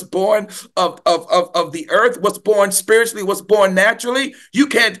spirit and what's born of the earth, what's born spiritually, what's born naturally. You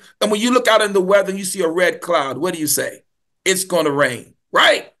can't. And when you look out in the weather and you see a red cloud, what do you say? It's going to rain,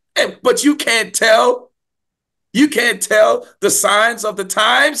 right? But you can't tell. You can't tell the signs of the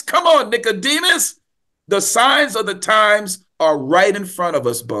times. Come on, Nicodemus. The signs of the times are right in front of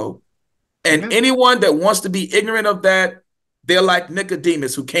us, Bo. And anyone that wants to be ignorant of that, they're like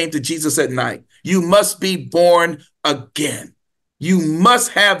Nicodemus, who came to Jesus at night. You must be born again. You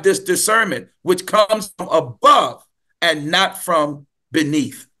must have this discernment, which comes from above and not from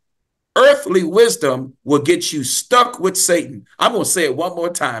beneath. Earthly wisdom will get you stuck with Satan. I'm going to say it one more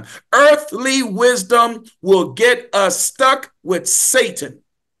time. Earthly wisdom will get us stuck with Satan.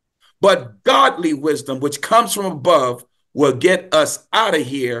 But godly wisdom, which comes from above, will get us out of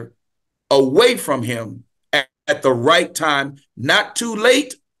here, away from him at the right time, not too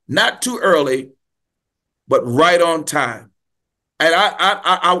late, not too early, but right on time. And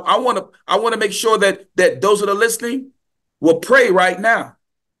I want to make sure that those that are listening will pray right now.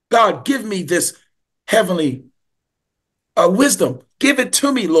 God, give me this heavenly wisdom. Give it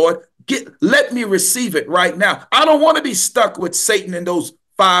to me, Lord. Let me receive it right now. I don't want to be stuck with Satan and those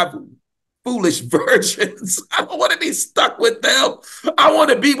five foolish virgins. I don't want to be stuck with them. I want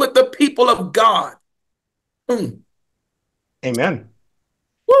to be with the people of God. Amen.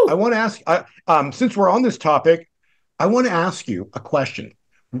 Woo. I want to ask, since we're on this topic, I want to ask you a question.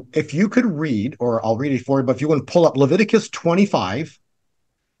 If you could read, or I'll read it for you, but if you want to pull up Leviticus 25,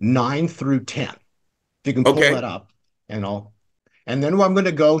 9 through 10, if you can pull that up, and then I'm going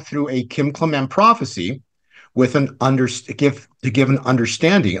to go through a Kim Clement prophecy with give an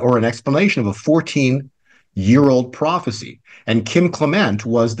understanding or an explanation of a 14-year-old prophecy. And Kim Clement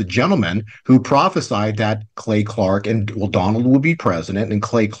was the gentleman who prophesied that Clay Clark and Donald would be president, and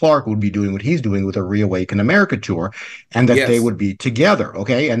Clay Clark would be doing what he's doing with a Reawaken America tour, and that they would be together.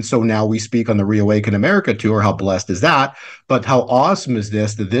 Okay. And so now we speak on the Reawaken America tour. How blessed is that? But how awesome is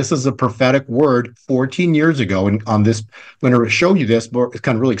this, that this is a prophetic word 14 years ago. And on this, I'm going to show you this, but it's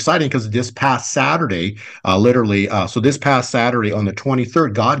kind of really exciting because this past Saturday, so this past Saturday on the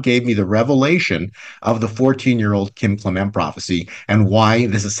 23rd, God gave me the revelation of the 14-year-old Kim Clement prophecy and why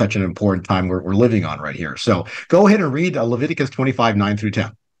this is such an important time we're living on right here. So go ahead and read Leviticus 25, 9 through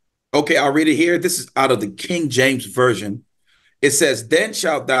 10. Okay, I'll read it here. This is out of the King James Version. It says, "Then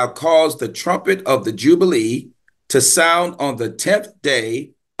shalt thou cause the trumpet of the Jubilee to sound on the 10th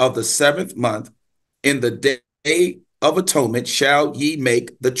day of the 7th month. In the day of atonement shall ye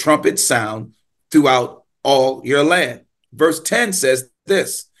make the trumpet sound throughout all your land." Verse 10 says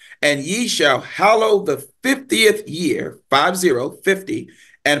this, "And ye shall hallow the 50th year, 50,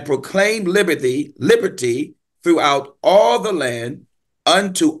 and proclaim liberty throughout all the land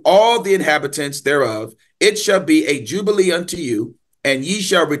unto all the inhabitants thereof. It shall be a jubilee unto you, and ye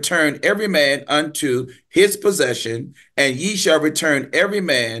shall return every man unto his possession, and ye shall return every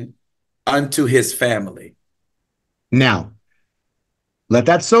man unto his family." Now, let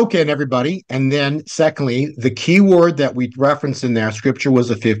that soak in, everybody. And then secondly, the key word that we referenced in that scripture was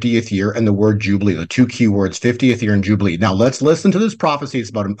the 50th year and the word Jubilee, the two key words, 50th year and Jubilee. Now let's listen to this prophecy. It's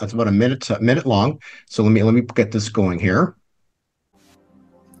about a minute long. So let me get this going here.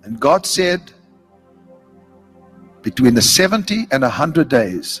 And God said, between the 70 and 100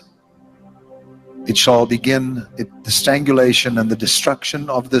 days, it shall begin, the strangulation and the destruction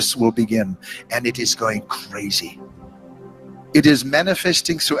of this will begin. And it is going crazy. It is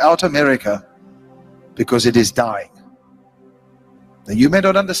manifesting throughout America because it is dying. Now, you may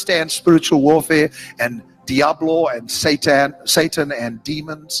not understand spiritual warfare and Diablo and Satan and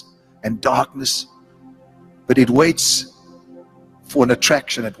demons and darkness, but it waits for an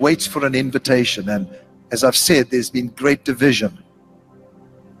attraction. It waits for an invitation. And as I've said, there's been great division.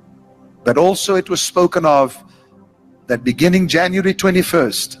 But also it was spoken of that beginning January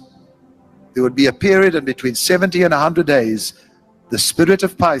 21st, there would be a period in between 70 and 100 days, the spirit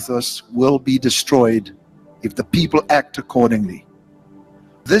of Pythos will be destroyed if the people act accordingly.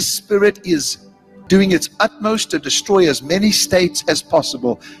 This spirit is doing its utmost to destroy as many states as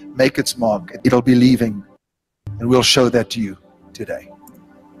possible, make its mark. It'll be leaving, and we'll show that to you today.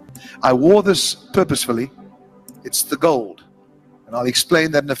 I wore this purposefully. It's the gold. And I'll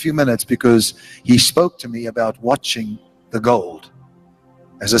explain that in a few minutes because he spoke to me about watching the gold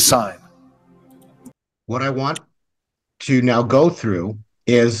as a sign. What I want to now go through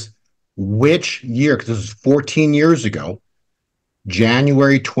is which year, because this is 14 years ago,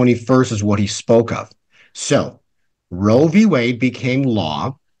 January 21st is what he spoke of. So Roe v. Wade became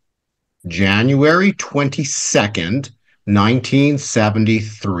law January 22nd,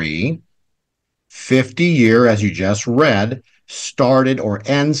 1973. 50 year, as you just read, started or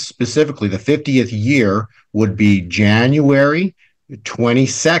ends specifically. The 50th year would be January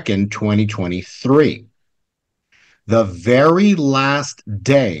 22nd, 2023. The very last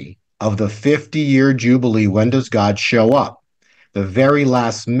day of the 50-year Jubilee, when does God show up? The very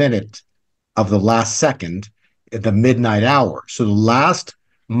last minute of the last second at the midnight hour. So the last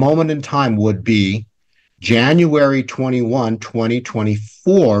moment in time would be January 21,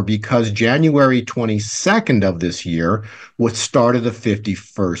 2024, because January 22nd of this year was started the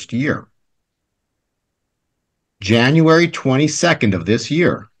 51st year. January 22nd of this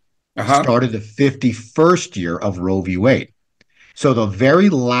year started the 51st year of Roe v. Wade. So the very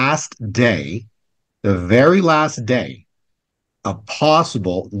last day, a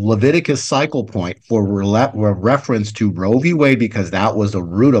possible Leviticus cycle point for reference to Roe v. Wade, because that was the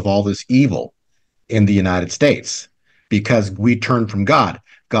root of all this evil in the United States, because we turned from God.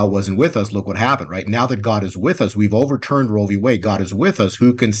 God wasn't with us. Look what happened, right? Now that God is with us, we've overturned Roe v. Wade. God is with us.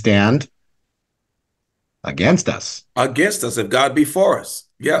 Who can stand against us? Against us if God be for us.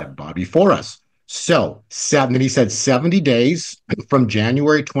 Yeah. If God be for us. So, then he said 70 days from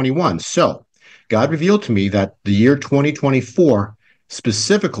January 21. So, God revealed to me that the year 2024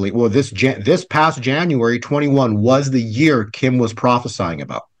 specifically, well, this past January 21 was the year Kim was prophesying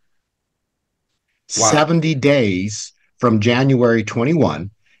about. Wow. 70 days from January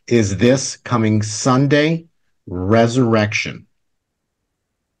 21 is this coming Sunday, resurrection.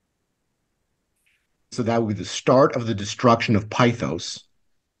 So that would be the start of the destruction of Pythos.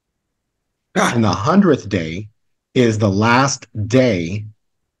 And the 100th day is the last day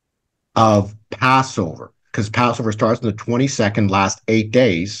of Passover, because Passover starts on the 22nd, last 8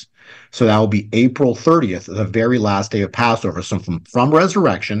 days. So that will be April 30th, the very last day of Passover. So from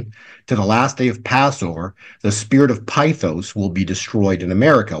resurrection to the last day of Passover, the spirit of Pythos will be destroyed in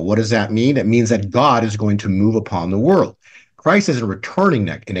America. What does that mean? It means that God is going to move upon the world. Christ isn't returning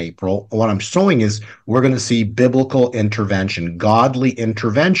in April. What I'm showing is we're going to see biblical intervention, godly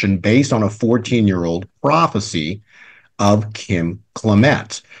intervention based on a 14-year-old prophecy of Kim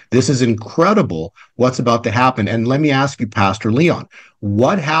Clement. This is incredible what's about to happen. And let me ask you, Pastor Leon,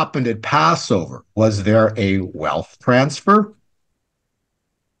 what happened at Passover? Was there a wealth transfer?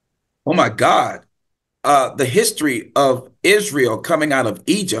 Oh my God. The history of Israel coming out of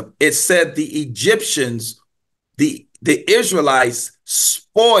Egypt, it said the Egyptians, the Israelites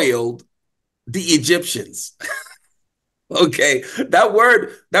spoiled the Egyptians. Okay. That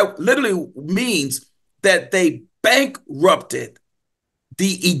word, that literally means that they bankrupted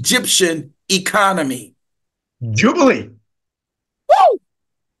the Egyptian economy. Jubilee. Woo!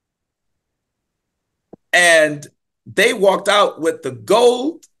 And they walked out with the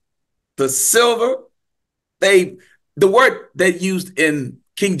gold, the silver. The word they used in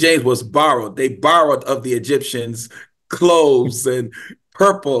King James was borrowed. They borrowed of the Egyptians clothes and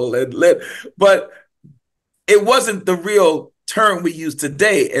purple and lead, but it wasn't the real term we use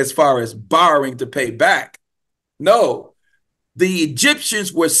today as far as borrowing to pay back. No, the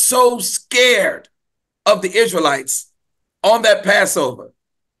Egyptians were so scared of the Israelites on that Passover.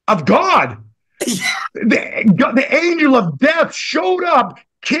 Of God. The angel of death showed up,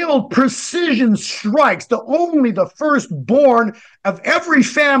 killed precision strikes, the firstborn of every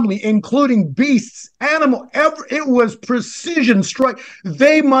family, including beasts, animal, it was precision strike.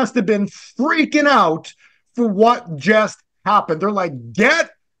 They must have been freaking out for what just happened. They're like, get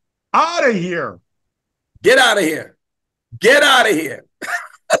out of here. Get out of here. Get out of here.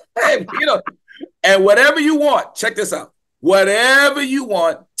 Hey, and whatever you want, check this out. Whatever you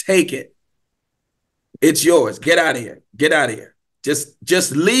want, take it. It's yours. Get out of here. Get out of here.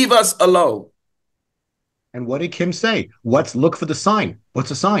 Just leave us alone. And what did Kim say? Look for the sign. What's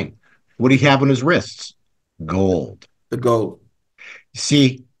the sign? What do he have on his wrists? Gold. The gold.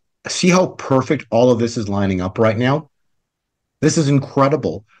 See how perfect all of this is lining up right now? This is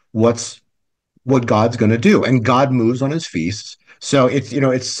incredible. What God's going to do. And God moves on his feasts. So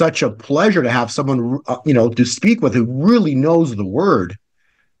it's such a pleasure to have someone, to speak with who really knows the word.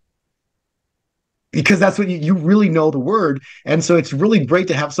 Because that's what you really know the word. And so it's really great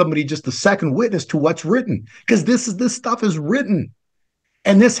to have somebody, just the second witness to what's written, because this stuff is written.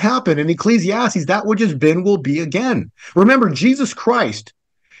 And this happened in Ecclesiastes. That which has been will be again. Remember, Jesus Christ,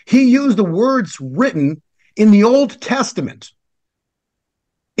 he used the words written in the Old Testament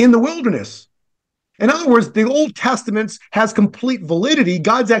in the wilderness. In other words, the Old Testament has complete validity.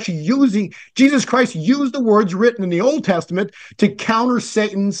 Jesus Christ used the words written in the Old Testament to counter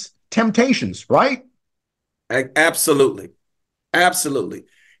Satan's temptations, right? Absolutely. Absolutely.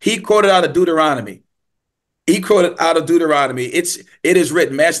 He quoted out of Deuteronomy. It is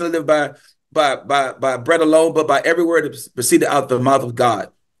written, man shall live by bread alone, but by every word that proceeded out of the mouth of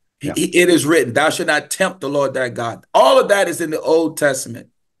God. Yeah. It is written, thou shalt not tempt the Lord thy God. All of that is in the Old Testament.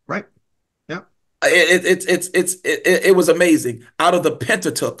 Right. Yeah. It was amazing. Out of the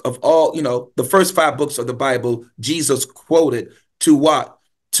Pentateuch of all, the first 5 books of the Bible, Jesus quoted to what?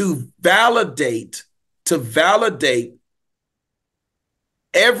 To validate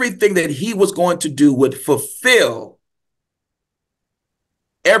everything that he was going to do, would fulfill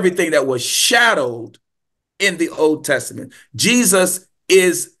everything that was shadowed in the Old Testament. Jesus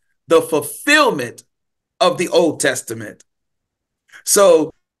is the fulfillment of the Old Testament.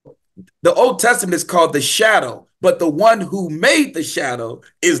 So the Old Testament is called the shadow, but the one who made the shadow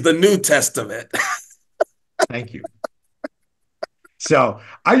is the New Testament. Thank you. So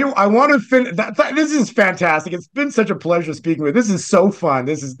I want to finish. This is fantastic. It's been such a pleasure speaking with you. This is so fun.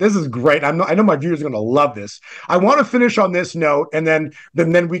 This is great. I know my viewers are going to love this. I want to finish on this note, and then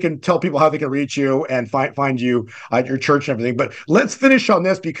we can tell people how they can reach you and find you at your church and everything. But let's finish on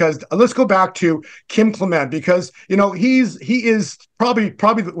this, because let's go back to Kim Clement, because he is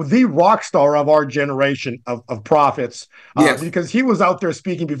probably the rock star of our generation of prophets, Yes, because he was out there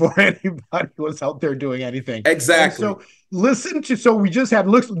speaking before anybody was out there doing anything. And exactly. so so we just had,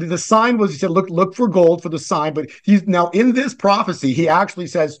 look, the sign was, he said, look for gold for the sign, but he's now in this prophecy, he actually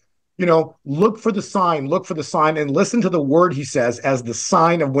says, look for the sign, and listen to the word he says as the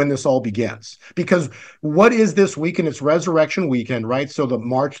sign of when this all begins. Because what is this weekend? It's Resurrection Weekend, right? So the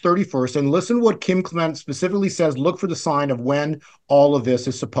March 31st. And listen what Kim Clement specifically says, look for the sign of when all of this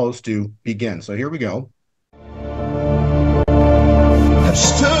is supposed to begin. So here we go. Have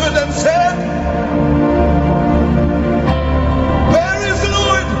stood and said, where is the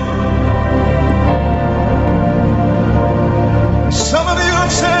Lord? Some of you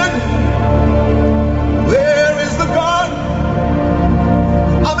have said, where is the God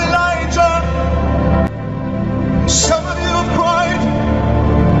of Elijah? Some of you have cried,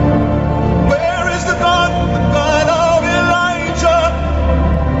 where is the God of Elijah?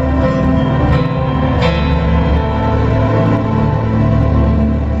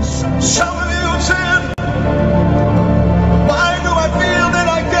 Some of you have said, why do I feel that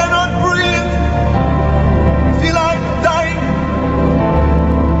I cannot breathe? Feel like dying.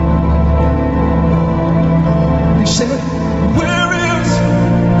 He said, where is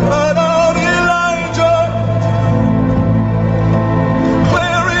God of Elijah?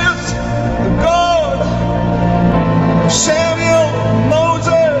 Where is the God of Samuel,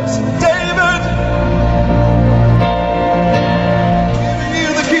 Moses, David? Giving you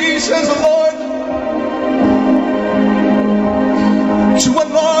the keys, says the Lord, to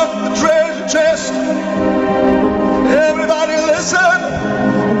unlock the treasure chest. Everybody listen,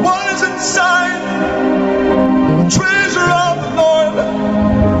 what is inside? Treasure of the Lord.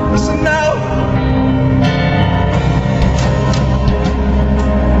 Listen now.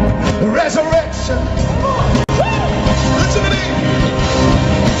 Resurrection. Listen to me.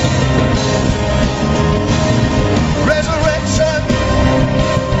 Resurrection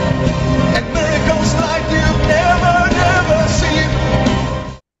and miracles like you've never seen.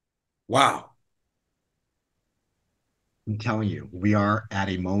 Wow. I'm telling you, we are at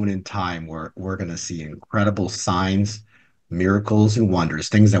a moment in time where we're going to see incredible signs, miracles, and wonders,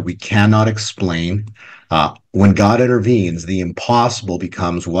 things that we cannot explain. When God intervenes, the impossible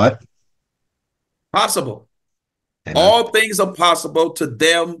becomes what? Possible. Amen. All things are possible to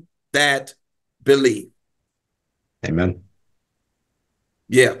them that believe. Amen.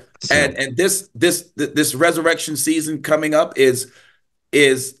 Yeah. So, And this resurrection season coming up is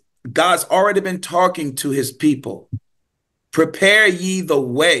God's already been talking to his people. Prepare ye the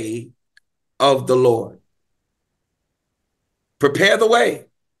way of the Lord. Prepare the way.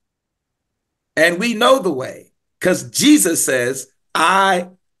 And we know the way because Jesus says, I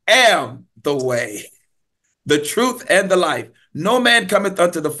am the way, the truth, and the life. No man cometh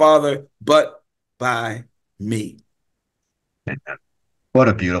unto the Father but by me. what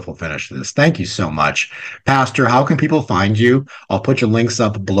a beautiful finish to this. Thank you so much. Pastor, how can people find you? I'll put your links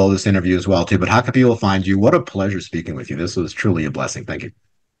up below this interview as well, too. But how can people find you? What a pleasure speaking with you. This was truly a blessing. Thank you.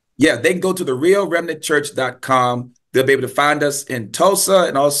 Yeah, they can go to therealremnantchurch.com. They'll be able to find us in Tulsa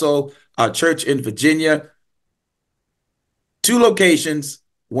and also our church in Virginia. 2 locations,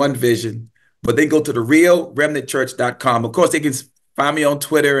 1 vision. But they go to therealremnantchurch.com. Of course, they can find me on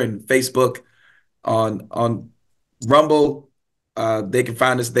Twitter and Facebook, on Rumble. They can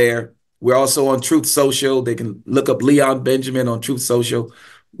find us there. We're also on Truth Social. They can look up Leon Benjamin on Truth Social.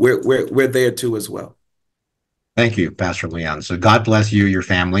 We're there too as well. Thank you, Pastor Leon. So God bless you, your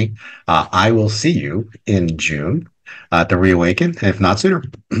family. I will see you in June to reawaken, if not sooner.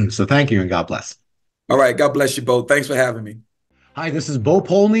 So thank you and God bless. All right. God bless you both. Thanks for having me. Hi, this is Bo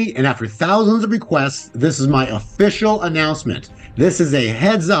Polny, and after thousands of requests, this is my official announcement. This is a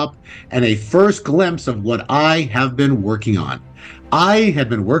heads up and a first glimpse of what I have been working on. I have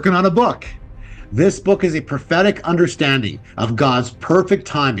been working on a book. This book is a prophetic understanding of God's perfect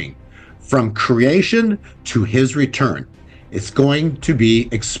timing from creation to his return. It's going to be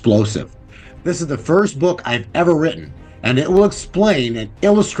explosive. This is the first book I've ever written, and it will explain and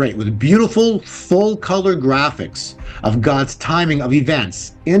illustrate with beautiful full color graphics of God's timing of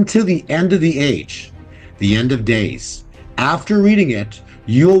events into the end of the age, the end of days. After reading it,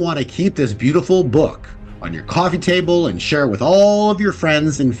 you'll want to keep this beautiful book on your coffee table and share it with all of your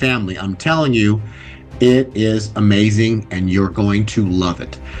friends and family. I'm telling you, it is amazing and you're going to love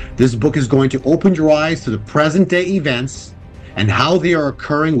it. This book is going to open your eyes to the present day events and how they are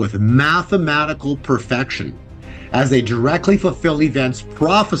occurring with mathematical perfection as they directly fulfill events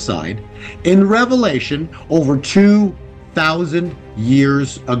prophesied in Revelation over 2,000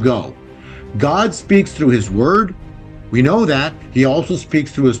 years ago. God speaks through his word, We know that he also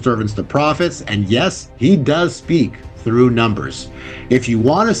speaks through his servants, the prophets, and yes, he does speak through numbers. If you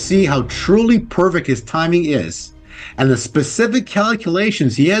want to see how truly perfect his timing is, and the specific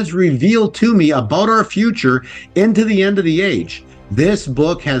calculations he has revealed to me about our future into the end of the age, this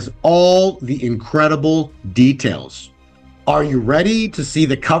book has all the incredible details. Are you ready to see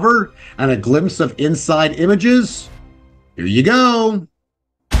the cover and a glimpse of inside images? Here you go.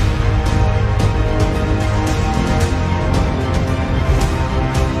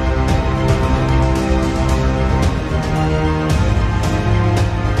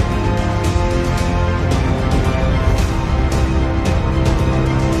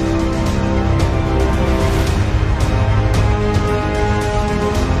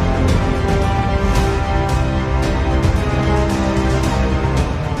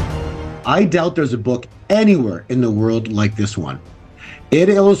 I doubt there's a book anywhere in the world like this one. It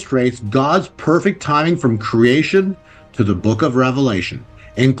illustrates God's perfect timing from creation to the book of Revelation,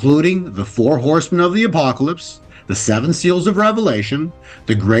 including the 4 horsemen of the apocalypse, the 7 seals of Revelation,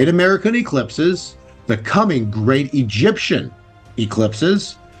 the great American eclipses, the coming great Egyptian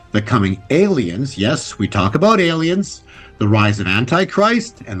eclipses, the coming aliens, yes, we talk about aliens, the rise of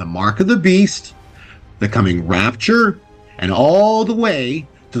Antichrist and the mark of the beast, the coming rapture, and all the way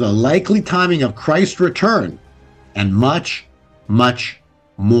to the likely timing of Christ's return, and much, much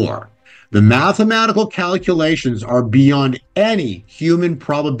more. The mathematical calculations are beyond any human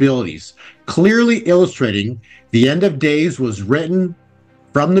probabilities, clearly illustrating the end of days was written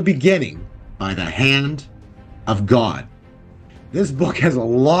from the beginning by the hand of God. This book has a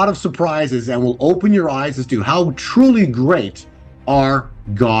lot of surprises and will open your eyes as to how truly great our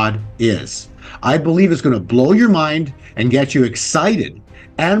God is. I believe it's going to blow your mind and get you excited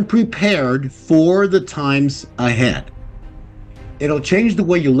and prepared for the times ahead. It'll change the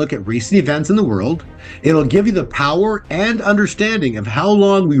way you look at recent events in the world. It'll give you the power and understanding of how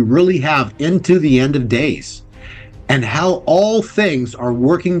long we really have into the end of days, and how all things are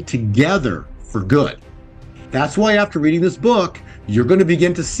working together for good. That's why after reading this book, you're going to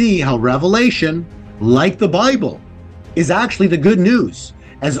begin to see how Revelation, like the Bible, is actually the good news,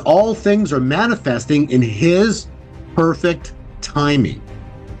 as all things are manifesting in his perfect timing.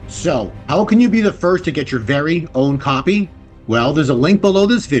 So, how can you be the first to get your very own copy? Well, there's a link below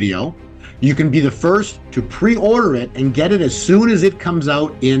this video. You can be the first to pre-order it and get it as soon as it comes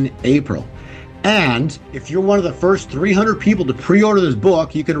out in April. And if you're one of the first 300 people to pre-order this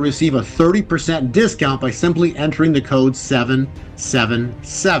book, you can receive a 30% discount by simply entering the code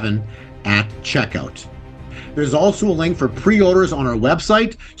 777 at checkout. There's also a link for pre-orders on our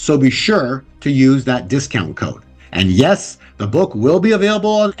website, so be sure to use that discount code. And yes, the book will be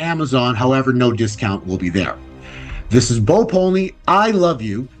available on Amazon, however, no discount will be there. This is Bo Polny. I love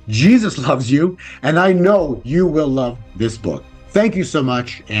you, Jesus loves you, and I know you will love this book. Thank you so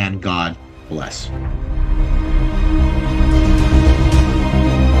much, and God bless.